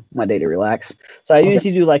 my day to relax. So I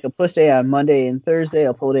usually do like a push day on Monday and Thursday,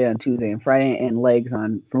 a pull day on Tuesday and Friday, and legs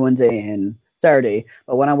on for Wednesday and Saturday.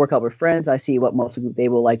 But when I work out with friends, I see what muscle group they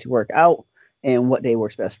will like to work out and what day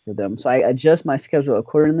works best for them. So I adjust my schedule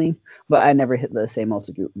accordingly, but I never hit the same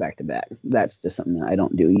muscle group back to back. That's just something that I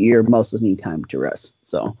don't do. Your muscles need time to rest.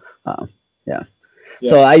 So, yeah.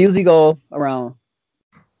 So I usually go around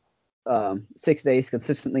 6 days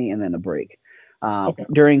consistently and then a break.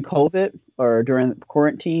 During COVID or during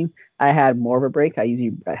quarantine, I had more of a break. I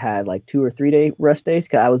usually had like 2 or 3 day rest days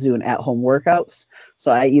because I was doing at home workouts.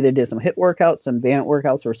 So I either did some HIIT workouts, some band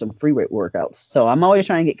workouts, or some free weight workouts. So I'm always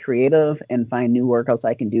trying to get creative and find new workouts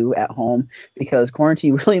I can do at home because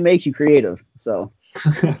quarantine really makes you creative. So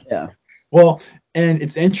yeah. Well, and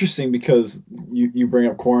it's interesting because you bring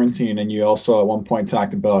up quarantine, and you also at one point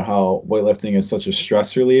talked about how weightlifting is such a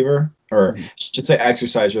stress reliever, or should say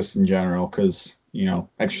exercise just in general, because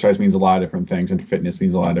exercise means a lot of different things and fitness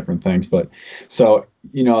means a lot of different things. But so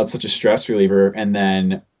it's such a stress reliever, and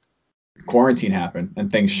then quarantine happened and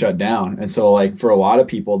things shut down, and so like for a lot of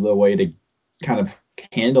people, the way to kind of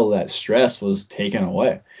handle that stress was taken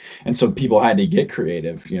away, and so people had to get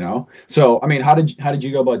creative. So I mean, how did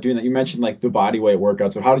you go about doing that? You mentioned like the body weight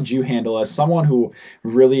workouts, but how did you handle as someone who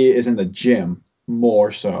really is in the gym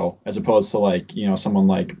more so, as opposed to like someone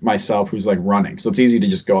like myself who's like running? So it's easy to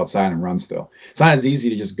just go outside and run. Still, it's not as easy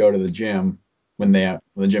to just go to the gym when the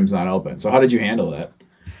gym's not open. So how did you handle that?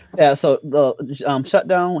 Yeah, so the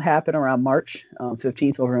shutdown happened around March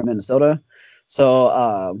 15th over in Minnesota.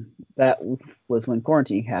 So that was when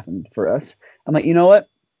quarantine happened for us. I'm like, you know what?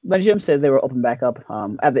 My gym said they were open back up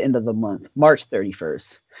at the end of the month, March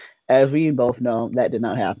 31st. As we both know, that did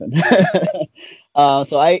not happen.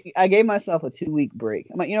 So I gave myself a 2-week break.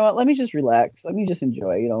 I'm like, you know what? Let me just relax. Let me just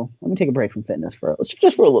enjoy. Let me take a break from fitness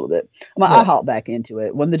just for a little bit. I'm like, I'll hop back into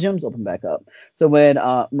it when the gyms open back up. So when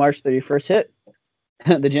March 31st hit,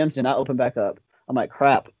 the gyms did not open back up. I'm like,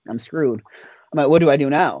 crap, I'm screwed. I'm like, what do I do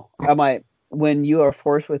now? I'm like, when you are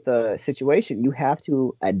forced with a situation, you have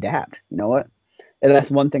to adapt. You know what? And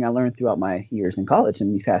that's one thing I learned throughout my years in college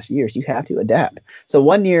and these past years. You have to adapt. So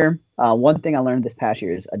one thing I learned this past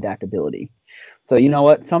year is adaptability. So you know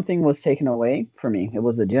what? Something was taken away from me. It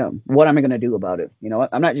was the gym. What am I going to do about it? You know what?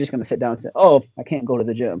 I'm not just going to sit down and say, oh, I can't go to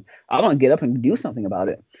the gym. I'm going to get up and do something about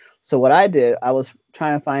it. So what I did, I was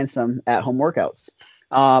trying to find some at-home workouts.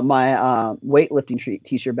 My weightlifting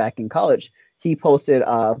teacher back in college, he posted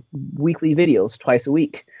weekly videos twice a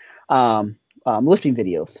week, lifting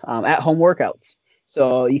videos, at-home workouts.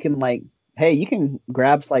 So you can you can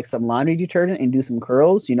grab like some laundry detergent and do some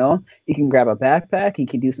curls. You can grab a backpack. You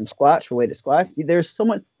can do some squats for weighted squats. There's so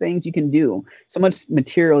much things you can do, so much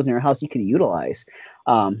materials in your house you can utilize.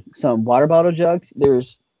 Some water bottle jugs.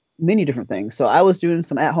 There's many different things. So I was doing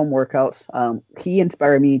some at-home workouts. He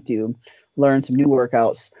inspired me to learn some new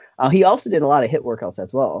workouts. He also did a lot of HIIT workouts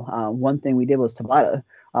as well. One thing we did was Tabata.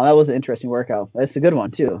 That was an interesting workout. That's a good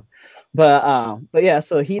one too. But yeah,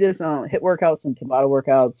 so he did some HIIT workouts and Tabata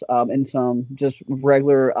workouts, and some just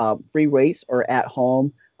regular free weights or at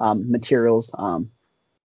home materials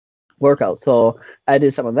workouts. So I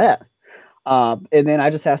did some of that. And then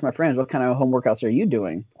I just asked my friends, what kind of home workouts are you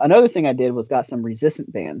doing? Another thing I did was got some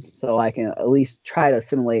resistant bands, so I can at least try to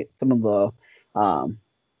simulate some of the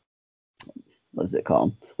what is it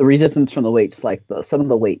called? The resistance from the weights, like some of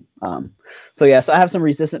the weight. So yeah, so I have some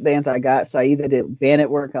resistant bands I got. So I either did bandit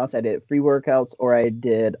workouts, I did free workouts, or I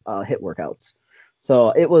did HIIT workouts.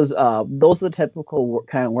 So it was those are the typical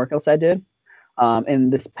kind of workouts I did.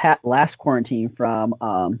 And this last quarantine from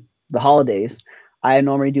the holidays, I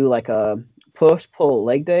normally do like a push pull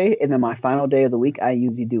leg day, and then my final day of the week, I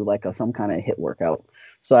usually do like some kind of HIIT workout.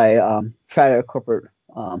 So I try to incorporate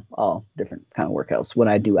all different kind of workouts when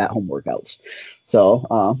I do at-home workouts.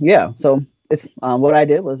 So yeah, so it's what I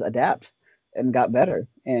did was adapt and got better.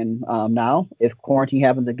 And now, if quarantine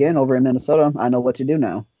happens again over in Minnesota, I know what to do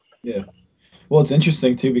now. Yeah, well, it's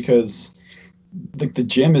interesting too because the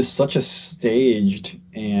gym is such a staged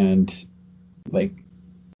and like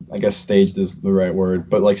I guess staged is the right word,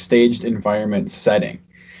 but like staged environment setting,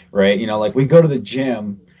 right? Like we go to the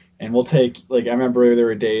gym. And we'll take, like, I remember there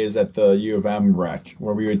were days at the U of M rec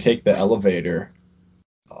where we would take the elevator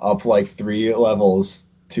up like 3 levels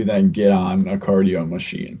to then get on a cardio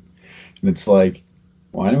machine. And it's like,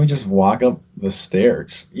 why don't we just walk up the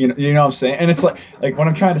stairs? You know what I'm saying? And it's like what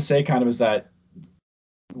I'm trying to say kind of is that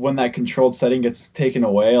when that controlled setting gets taken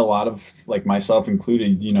away, a lot of like myself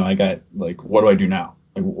included, I got like, what do I do now?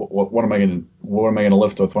 Like, what am I gonna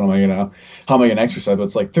lift with? How am I gonna exercise? But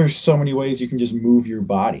it's like there's so many ways you can just move your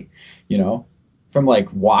body, from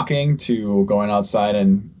like walking to going outside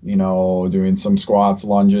and doing some squats,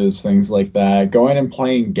 lunges, things like that. Going and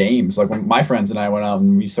playing games. Like when my friends and I went out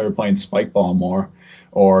and we started playing spike ball more,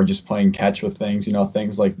 or just playing catch with things,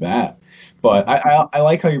 things like that. But I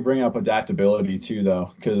like how you bring up adaptability too,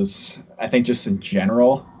 though, because I think just in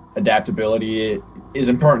general, adaptability is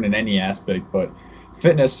important in any aspect, but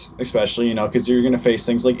fitness especially, because you're going to face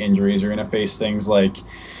things like injuries. You're going to face things like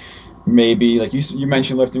maybe, like you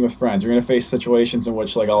mentioned lifting with friends. You're going to face situations in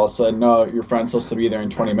which, like, all of a sudden, no, your friend's supposed to be there in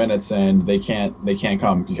 20 minutes and they can't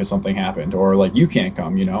come because something happened, or like you can't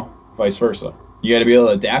come, vice versa. You got to be able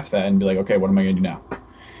to adapt to that and be like, okay, what am I going to do now?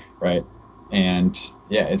 Right. And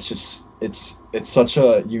yeah, it's just it's such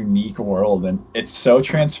a unique world, and it's so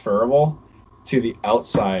transferable to the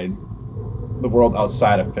world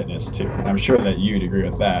outside of fitness too. And I'm sure that you'd agree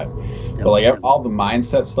with that. But like all the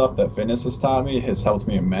mindset stuff that fitness has taught me has helped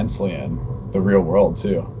me immensely in the real world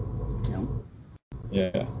too.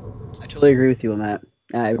 Yeah. I totally agree with you on that.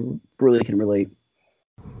 I really can relate.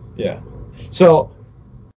 Yeah. So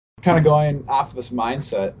kind of going off of this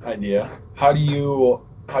mindset idea, how do you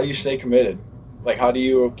stay committed? Like, how do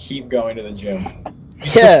you keep going to the gym?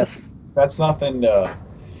 Yes. That's nothing to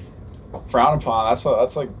frown upon. That's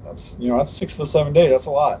 6 to 7 days. That's a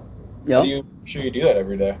lot. Yep. How do you sure you do that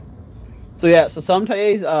every day? So some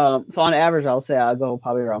days, so on average, I'll say I'll go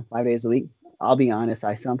probably around 5 days a week. I'll be honest,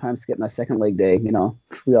 I sometimes skip my second leg day,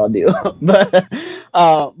 we all do. but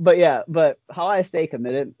how I stay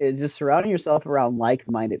committed is just surrounding yourself around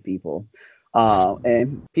like-minded people,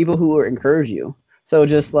 and people who will encourage you. So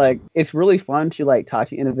just like, it's really fun to like talk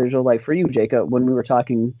to individuals, like for you, Jacob, when we were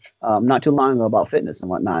talking not too long ago about fitness and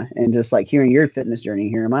whatnot, and just like hearing your fitness journey,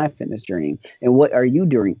 hearing my fitness journey, and what are you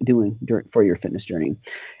doing for your fitness journey.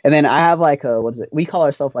 And then I have like we call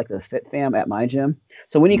ourselves like the Fit Fam at my gym.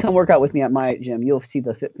 So when you come work out with me at my gym, you'll see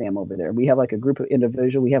the Fit Fam over there. We have like a group of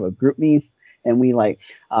individuals. We have a group me. And we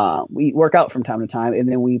we work out from time to time, and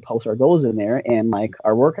then we post our goals in there and like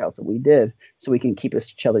our workouts that we did, so we can keep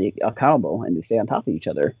each other accountable and to stay on top of each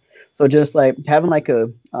other. So just like having like I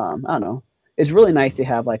don't know, it's really nice to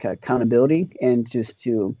have like accountability and just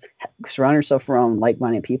to surround yourself around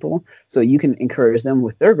like-minded people, so you can encourage them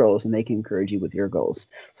with their goals and they can encourage you with your goals.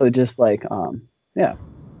 So just like yeah.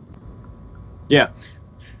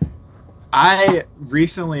 I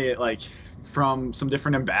recently from some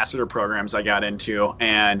different ambassador programs I got into,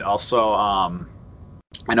 and also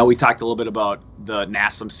I know we talked a little bit about the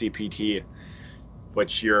NASM CPT,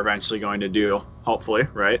 which you're eventually going to do, hopefully,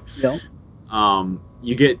 right? Yeah.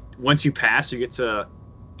 Once you pass, you get to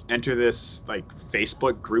enter this like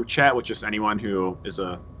Facebook group chat with just anyone who is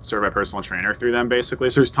a certified personal trainer through them, basically.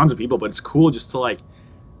 So there's tons of people, but it's cool just to like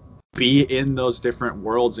be in those different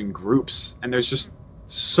worlds and groups, and there's just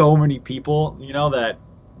so many people, that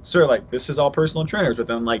sort of like, this is all personal trainers, but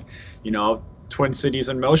then like, Twin Cities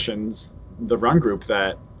in Motions, the run group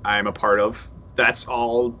that I'm a part of, that's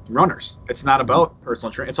all runners. It's not about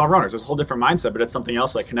personal training. It's all runners. It's a whole different mindset, but it's something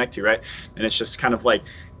else I connect to, right? And it's just kind of like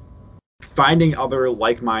finding other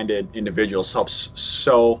like-minded individuals helps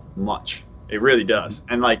so much. It really does.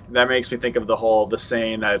 And like, that makes me think of the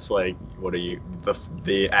saying that it's like, what are you,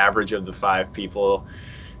 the average of the 5 people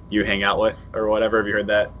you hang out with or whatever. Have you heard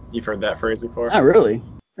that? You've heard that phrase before? Not really.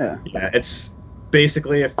 Yeah, it's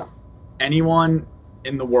basically, if anyone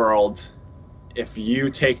in the world, if you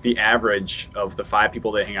take the average of the 5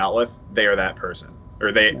 people they hang out with, they are that person,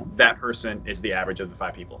 or that person is the average of the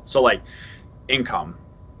 5 people. So like income,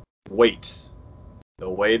 weight, the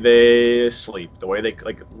way they sleep, the way they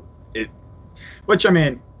like it, which I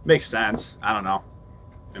mean makes sense. I don't know,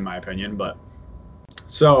 in my opinion, but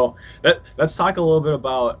so let's talk a little bit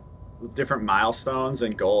about different milestones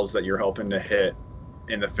and goals that you're hoping to hit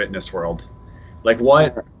in the fitness world. Like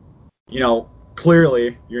what,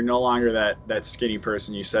 clearly you're no longer that skinny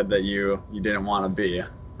person you said that you didn't want to be,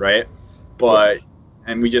 right? But yes.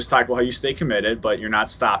 And we just talked about how you stay committed, but you're not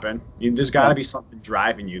stopping. There's got to be something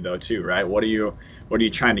driving you though too, right? What are you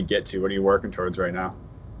trying to get to? What are you working towards right now?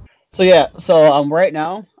 So right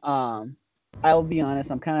now, I'll be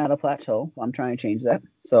honest, I'm kind of at a plateau. I'm trying to change that.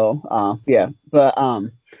 So but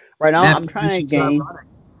right now I'm trying to gain.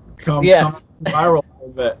 Come viral a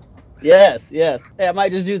little bit. Yes. Hey, I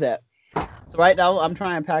might just do that. So right now I'm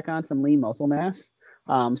trying to pack on some lean muscle mass.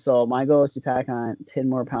 So my goal is to pack on 10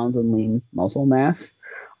 more pounds of lean muscle mass.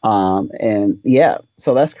 And yeah,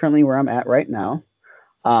 so that's currently where I'm at right now.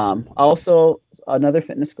 Also, another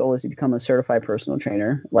fitness goal is to become a certified personal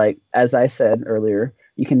trainer. Like, as I said earlier,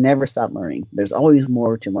 you can never stop learning. There's always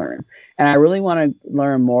more to learn. And I really want to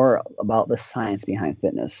learn more about the science behind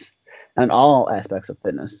fitness and all aspects of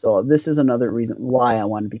fitness. So this is another reason why I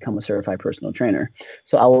want to become a certified personal trainer.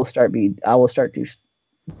 So I'm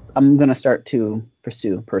going to start to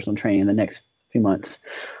pursue personal training in the next few months.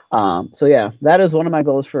 So yeah, that is one of my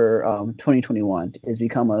goals for 2021 is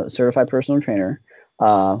become a certified personal trainer.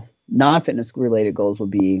 Non-fitness related goals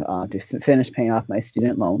would be to finish paying off my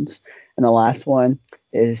student loans. And the last one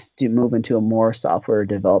is to move into a more software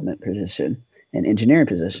development position and engineering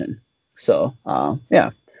position. So yeah.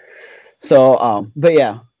 So but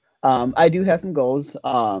yeah, I do have some goals.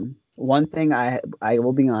 One thing I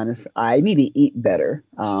will be honest, I need to eat better.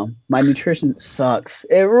 My nutrition sucks.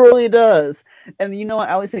 It really does. And you know what?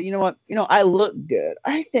 I always say, you know what? I look good.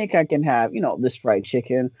 I think I can have, this fried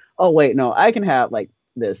chicken. Oh wait, no, I can have like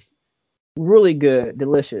this really good,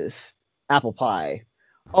 delicious apple pie.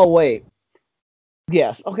 Oh wait,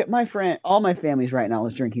 yes, okay. All my family's right now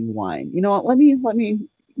is drinking wine. You know what? Let me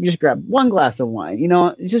just grab one glass of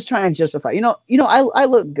wine. Just try and justify. I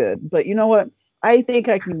look good, but you know what? I think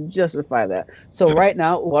I can justify that. So right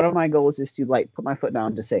now, one of my goals is to like put my foot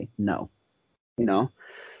down to say no.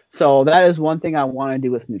 So that is one thing I want to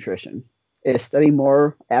do with nutrition is study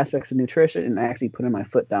more aspects of nutrition and actually putting my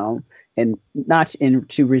foot down and not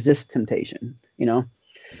to resist temptation.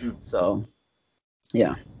 So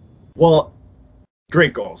yeah. Well,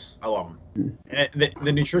 great goals. I love them. And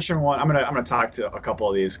the nutrition one, I'm gonna talk to a couple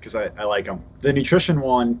of these because I like them. The nutrition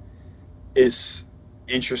one is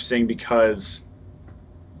interesting because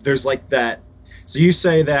there's like that. So you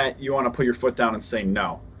say that you want to put your foot down and say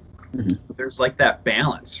no. Mm-hmm. There's like that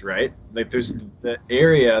balance, right? Like there's the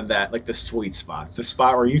area that like the sweet spot, the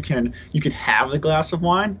spot where you could have the glass of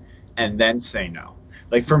wine and then say no.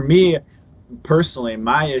 Like for me personally,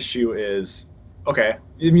 my issue is, okay,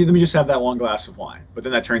 let me just have that one glass of wine, but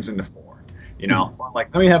then that turns into 4.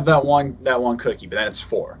 Like let me have that one cookie, but then it's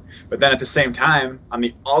 4. But then at the same time, on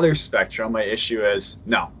the other spectrum, my issue is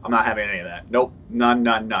no, I'm not having any of that. Nope, none.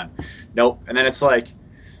 Nope. And then it's like,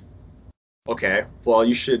 okay, well,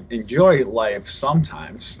 you should enjoy life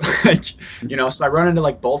sometimes. So I run into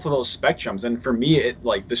like both of those spectrums, and for me, it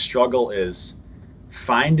like the struggle is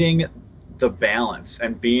finding the balance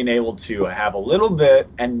and being able to have a little bit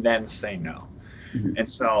and then say no. Mm-hmm. And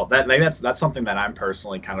so that's something that I'm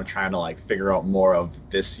personally kind of trying to like figure out more of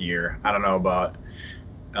this year. I don't know about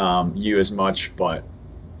you as much, but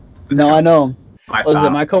no, I know.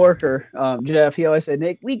 My coworker, Jeff, he always said,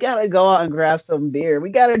 Nick, we got to go out and grab some beer. We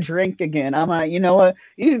got to drink again. I'm like, you know what?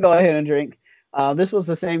 You can go ahead and drink. This was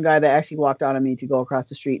the same guy that actually walked out on me to go across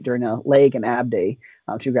the street during a leg and ab day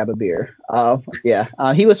to grab a beer.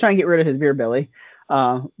 He was trying to get rid of his beer belly.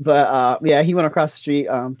 But he went across the street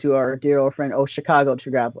to our dear old friend, Chicago, to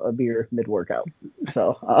grab a beer mid-workout.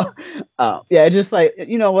 So, just like,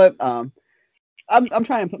 you know what? I'm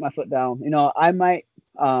trying to put my foot down. I might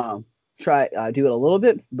try do it a little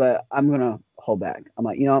bit, but I'm gonna hold back. I'm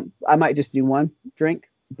like, I might just do one drink,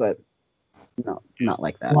 but no, not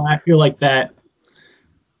like that. Well, I feel like that,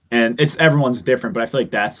 and everyone's different, but I feel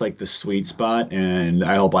like that's like the sweet spot, and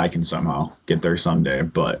I hope I can somehow get there someday.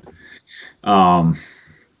 But then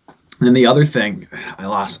the other thing, I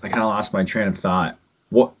kind of lost my train of thought.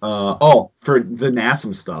 What? For the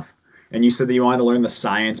NASM stuff. And you said that you wanted to learn the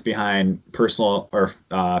science behind personal or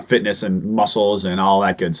fitness and muscles and all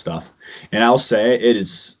that good stuff. And I'll say it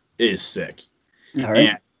is sick. All right.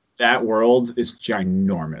 And that world is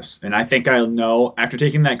ginormous. And I think I know, after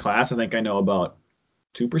taking that class, I think I know about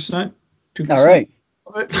 2%. 2%. All right.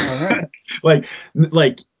 All right.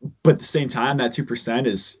 But at the same time, that 2%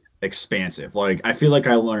 is expansive. Like, I feel like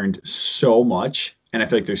I learned so much, and I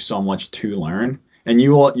feel like there's so much to learn. And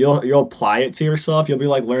you'll apply it to yourself. You'll be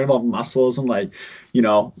like learning about muscles and like,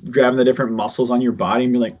 grabbing the different muscles on your body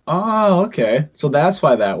and be like, oh, okay. So that's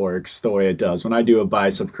why that works the way it does. When I do a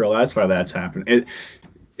bicep curl, that's why that's happening.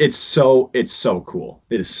 It's so cool.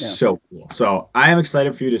 It is so cool. So I am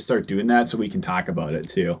excited for you to start doing that so we can talk about it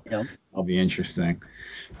too. Yeah. That'll be interesting.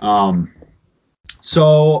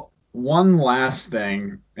 So one last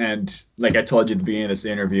thing, and like I told you at the beginning of this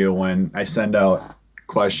interview, when I send out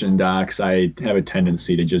question docs, I have a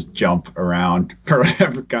tendency to just jump around for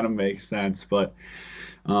whatever kind of makes sense, but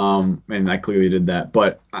and I clearly did that.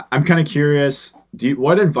 But I'm kind of curious,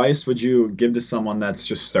 what advice would you give to someone that's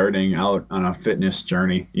just starting out on a fitness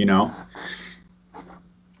journey?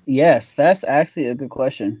 Yes, that's actually a good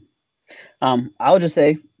question. I would just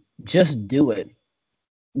say just do it.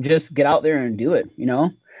 Just get out there and do it.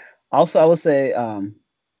 Also, I would say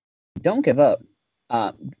don't give up.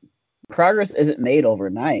 Uh, Progress isn't made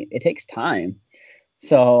overnight. It takes time.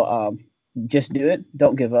 So just do it.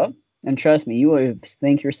 Don't give up. And trust me, you will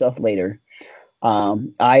thank yourself later.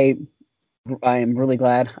 I am really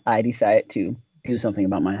glad I decided to do something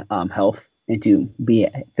about my health and to be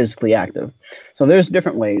physically active. So there's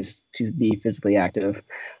different ways to be physically active.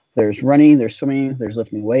 There's running, there's swimming, there's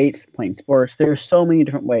lifting weights, playing sports. There's so many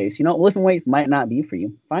different ways. Lifting weights might not be for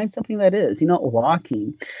you. Find something that is.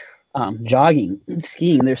 Walking, jogging,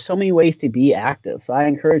 skiing. There's so many ways to be active. So I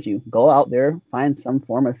encourage you, go out there, find some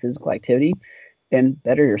form of physical activity, and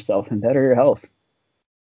better yourself and better your health.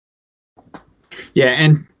 Yeah,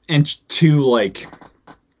 and to like,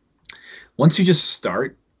 once you just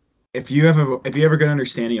start, if you have a good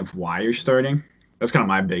understanding of why you're starting, that's kind of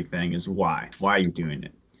my big thing is why. Why are you doing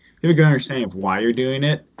it? If you have a good understanding of why you're doing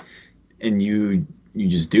it, and you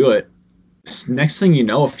just do it. Next thing you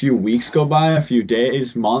know, a few weeks go by, a few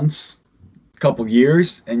days, months, a couple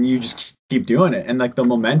years, and you just keep doing it, and like the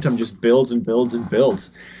momentum just builds and builds and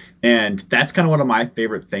builds. And that's kind of one of my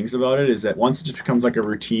favorite things about it is that once it just becomes like a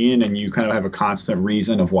routine and you kind of have a constant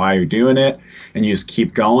reason of why you're doing it and you just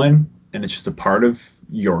keep going and it's just a part of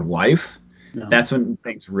your life, that's when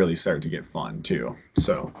things really start to get fun too.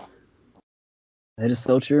 So that is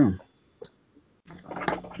so true.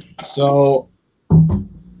 So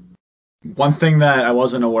one thing that I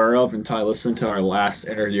wasn't aware of until I listened to our last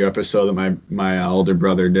interview episode that my older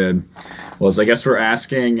brother did was I guess we're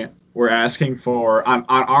asking for on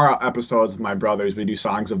our episodes with my brothers, we do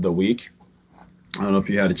songs of the week. I don't know if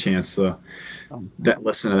you had a chance to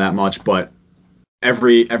listen to that much, but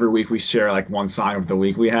every week we share like one song of the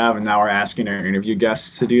week we have, and now we're asking our interview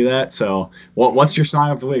guests to do that. So what's your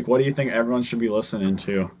song of the week? What do you think everyone should be listening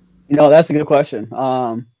to? That's a good question.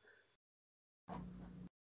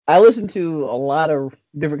 I listen to a lot of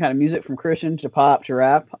different kind of music, from Christian to pop to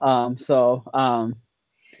rap.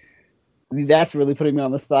 That's really putting me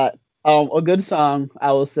on the spot. A good song,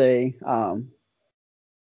 I will say,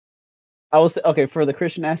 okay, for the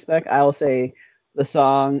Christian aspect, I will say the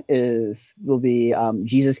song will be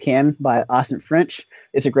Jesus Can by Austin French.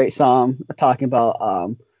 It's a great song talking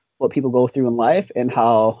about what people go through in life and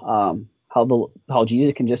how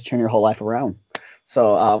Jesus can just turn your whole life around.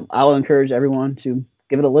 So I will encourage everyone to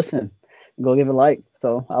give it a listen, go give it a like.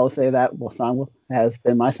 So I will say that song has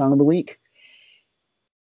been my song of the week.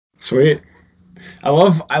 Sweet. I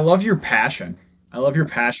love your passion. I love your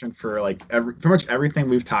passion for like pretty much everything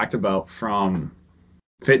we've talked about, from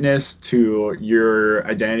fitness to your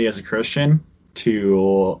identity as a Christian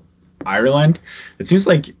to Ireland. It seems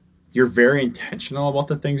like you're very intentional about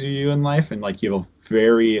the things you do in life, and like you have a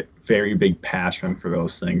very, very big passion for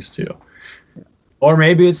those things too. Or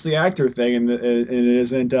maybe it's the actor thing, and it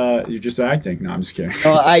isn't. You're just acting. No, I'm just kidding.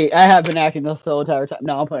 No, I have been acting this whole entire time.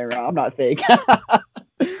 No, I'm playing around. I'm not fake.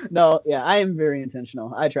 No, yeah, I am very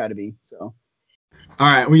intentional. I try to be. So. All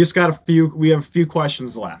right, we have a few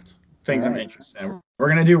questions left. Things I'm interested in. We're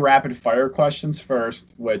gonna do rapid fire questions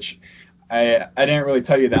first, which I didn't really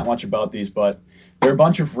tell you that much about these, but they're a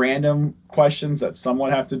bunch of random questions that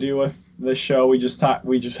somewhat have to do with the show we just had,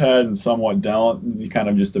 and somewhat don't. It kind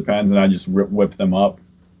of just depends, and I just whip them up.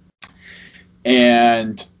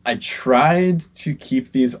 And I tried to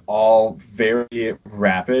keep these all very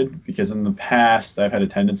rapid because in the past I've had a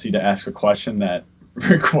tendency to ask a question that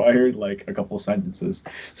required like a couple sentences.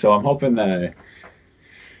 So I'm hoping that I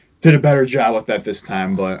did a better job with that this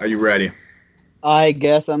time, but are you ready? I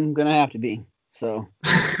guess I'm going to have to be. So.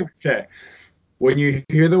 Okay. When you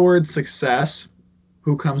hear the word success,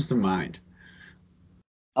 who comes to mind?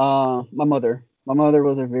 My mother. My mother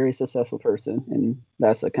was a very successful person, and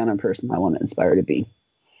that's the kind of person I want to inspire to be.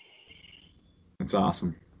 That's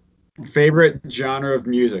awesome. Favorite genre of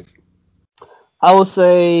music? I will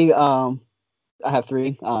say I have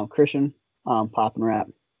three: Christian, pop, and rap.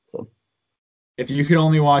 So, if you could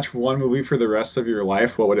only watch one movie for the rest of your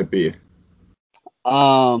life, what would it be?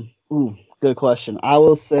 Good question. I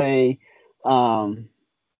will say the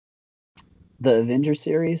Avengers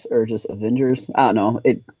series, or just Avengers. I don't know.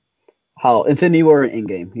 How Infinity War and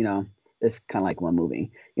Endgame, it's kind of like one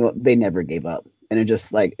movie. They never gave up. And it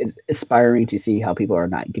just like it's inspiring to see how people are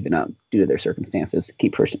not giving up due to their circumstances,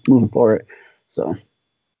 keep moving forward. So,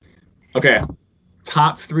 okay,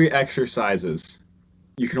 top 3 exercises.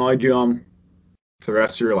 You can only do them for the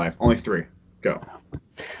rest of your life. Only 3. Go.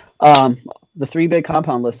 The 3 big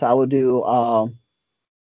compound lifts. I would do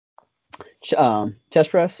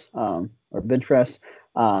chest press, or bench press,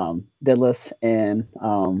 deadlifts, and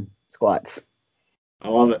squats. I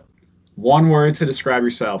love it. One word to describe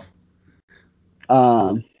yourself.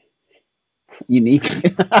 unique.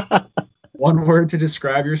 One word to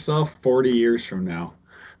describe yourself 40 years from now.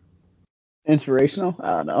 Inspirational?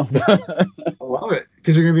 I don't know. I love it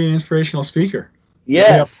because you're gonna be an inspirational speaker.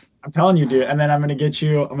 Yes. I'm telling you, dude. And then I'm gonna get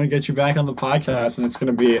you back on the podcast, and it's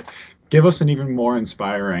gonna be give us an even more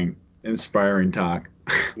inspiring talk.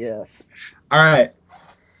 Yes. All right.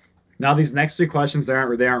 Now these next two questions they aren't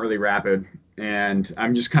really rapid, and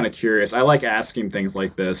I'm just kind of curious. I like asking things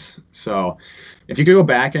like this. So, if you could go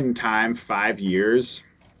back in time 5 years,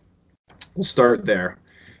 we'll start there.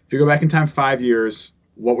 If you go back in time 5 years,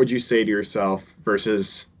 what would you say to yourself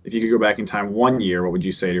versus if you could go back in time 1 year, what would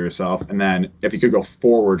you say to yourself? And then if you could go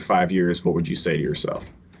forward 5 years, what would you say to yourself?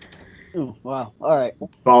 Oh, wow. All right.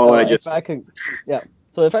 Follow So what I just if I could, yeah.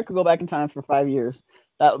 So if I could go back in time for 5 years,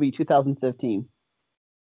 that would be 2015.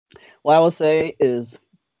 What I will say is,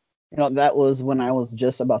 that was when I was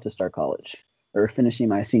just about to start college or finishing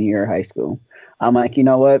my senior year of high school. I'm like, you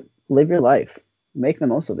know what? Live your life, make the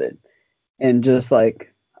most of it, and just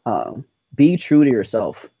like be true to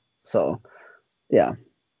yourself. So, yeah,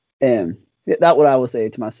 and that's what I would say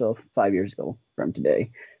to myself 5 years ago from today,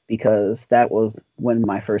 because that was when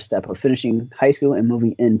my first step of finishing high school and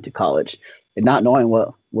moving into college and not knowing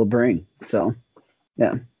what will bring. So,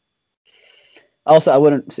 yeah. Also, I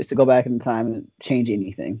wouldn't just to go back in time and change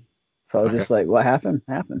anything. So Okay. just like what happened.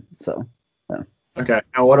 So, yeah. Okay.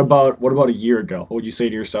 Now what about a year ago? What would you say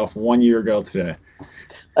to yourself 1 year ago today?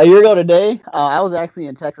 A year ago today, I was actually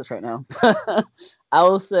in Texas right now. I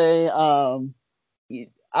will say, I'll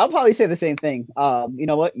probably say the same thing. You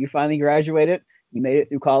know what? You finally graduated. You made it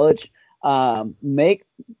through college. Make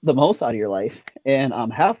the most out of your life and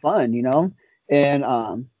have fun.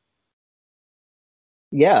 And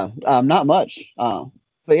yeah, not much. But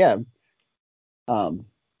yeah,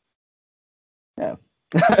 yeah.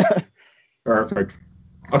 Perfect.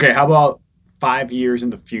 Okay, how about 5 years in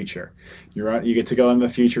the future? You get to go in the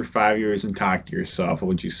future 5 years and talk to yourself. What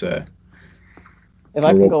would you say? If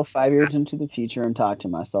I could go 5 years into the future and talk to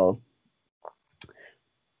myself,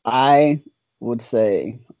 I would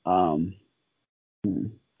say, I'm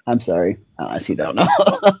sorry, I see that now.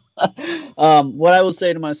 What I would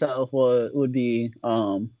say to myself would be,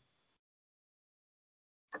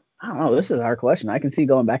 I don't know. This is a hard question. I can see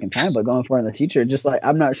going back in time, but going forward in the future, just like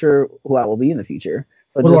I'm not sure who I will be in the future.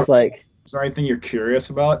 So What just about- like, Is there anything you're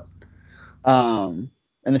curious about? in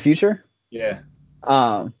the future, Yeah.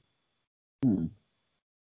 hmm,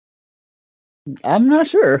 I'm not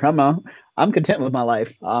sure. I'm content with my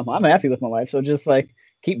life. I'm happy with my life. So just like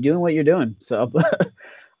keep doing what you're doing. So,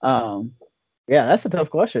 yeah, that's a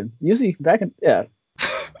tough question. Usually yeah,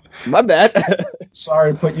 my bad.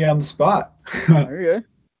 Sorry to put you on the spot. There you go.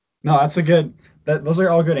 No, that's a good. Those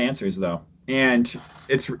are all good answers, though, and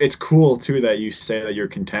it's cool too that you say that you're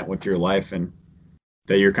content with your life and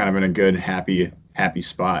that you're kind of in a good, happy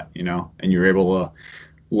spot, and you're able to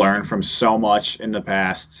learn from so much in the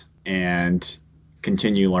past and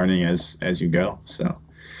continue learning as you go. So,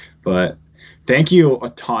 but thank you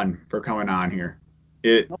a ton for coming on here.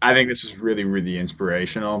 I think this is really, really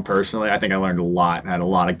inspirational. And personally, I think I learned a lot and had a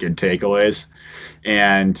lot of good takeaways.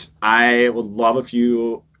 And I would love if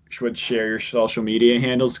you would share your social media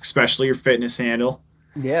handles, especially your fitness handle.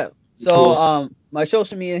 Yeah. So, Cool. my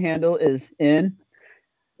social media handle is then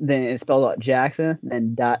it's spelled out Jackson,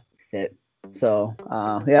 then .fit. So,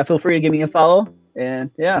 yeah, feel free to give me a follow,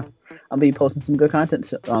 and yeah, I'll be posting some good content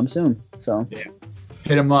soon. So,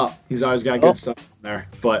 Hit him up. He's always got good stuff in there.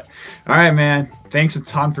 But all right, man. Thanks a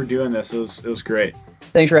ton for doing this. It was great.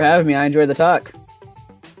 thanks for having me. I enjoyed the talk.